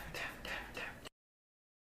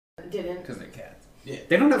 Didn't. Because they're cats.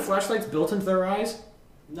 They don't have flashlights built into their eyes?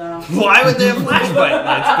 No. Why would they have flashlight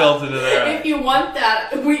lights built into their If eyes? you want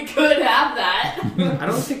that, we could have that. I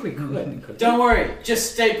don't think we could. Don't worry.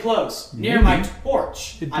 Just stay close. Near my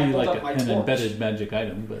torch. It'd I be built like up my an torch. embedded magic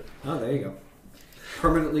item, but Oh, there you go.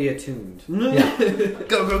 Permanently attuned.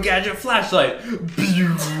 Go gadget flashlight.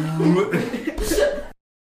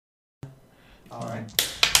 All right.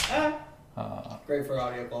 Great for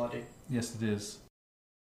audio quality. yes, it is.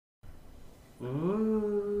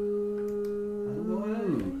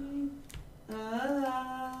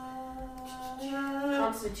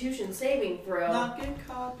 Constitution saving throw. Not get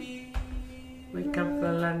copied. We come from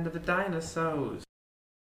the land of the dinosaurs.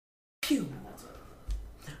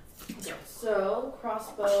 So,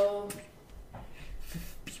 crossbow.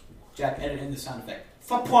 Jack, edit in the sound effect.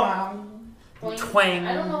 Fa-pwang. Boing. Twang.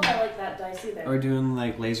 I don't know if I like that dice either. Are we doing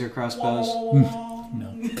like laser crossbows? No.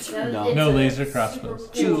 That is- No. it's No a laser super crossbows.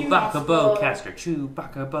 cool Chewbacca crossbow. bowcaster.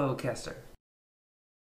 Chewbacca bowcaster.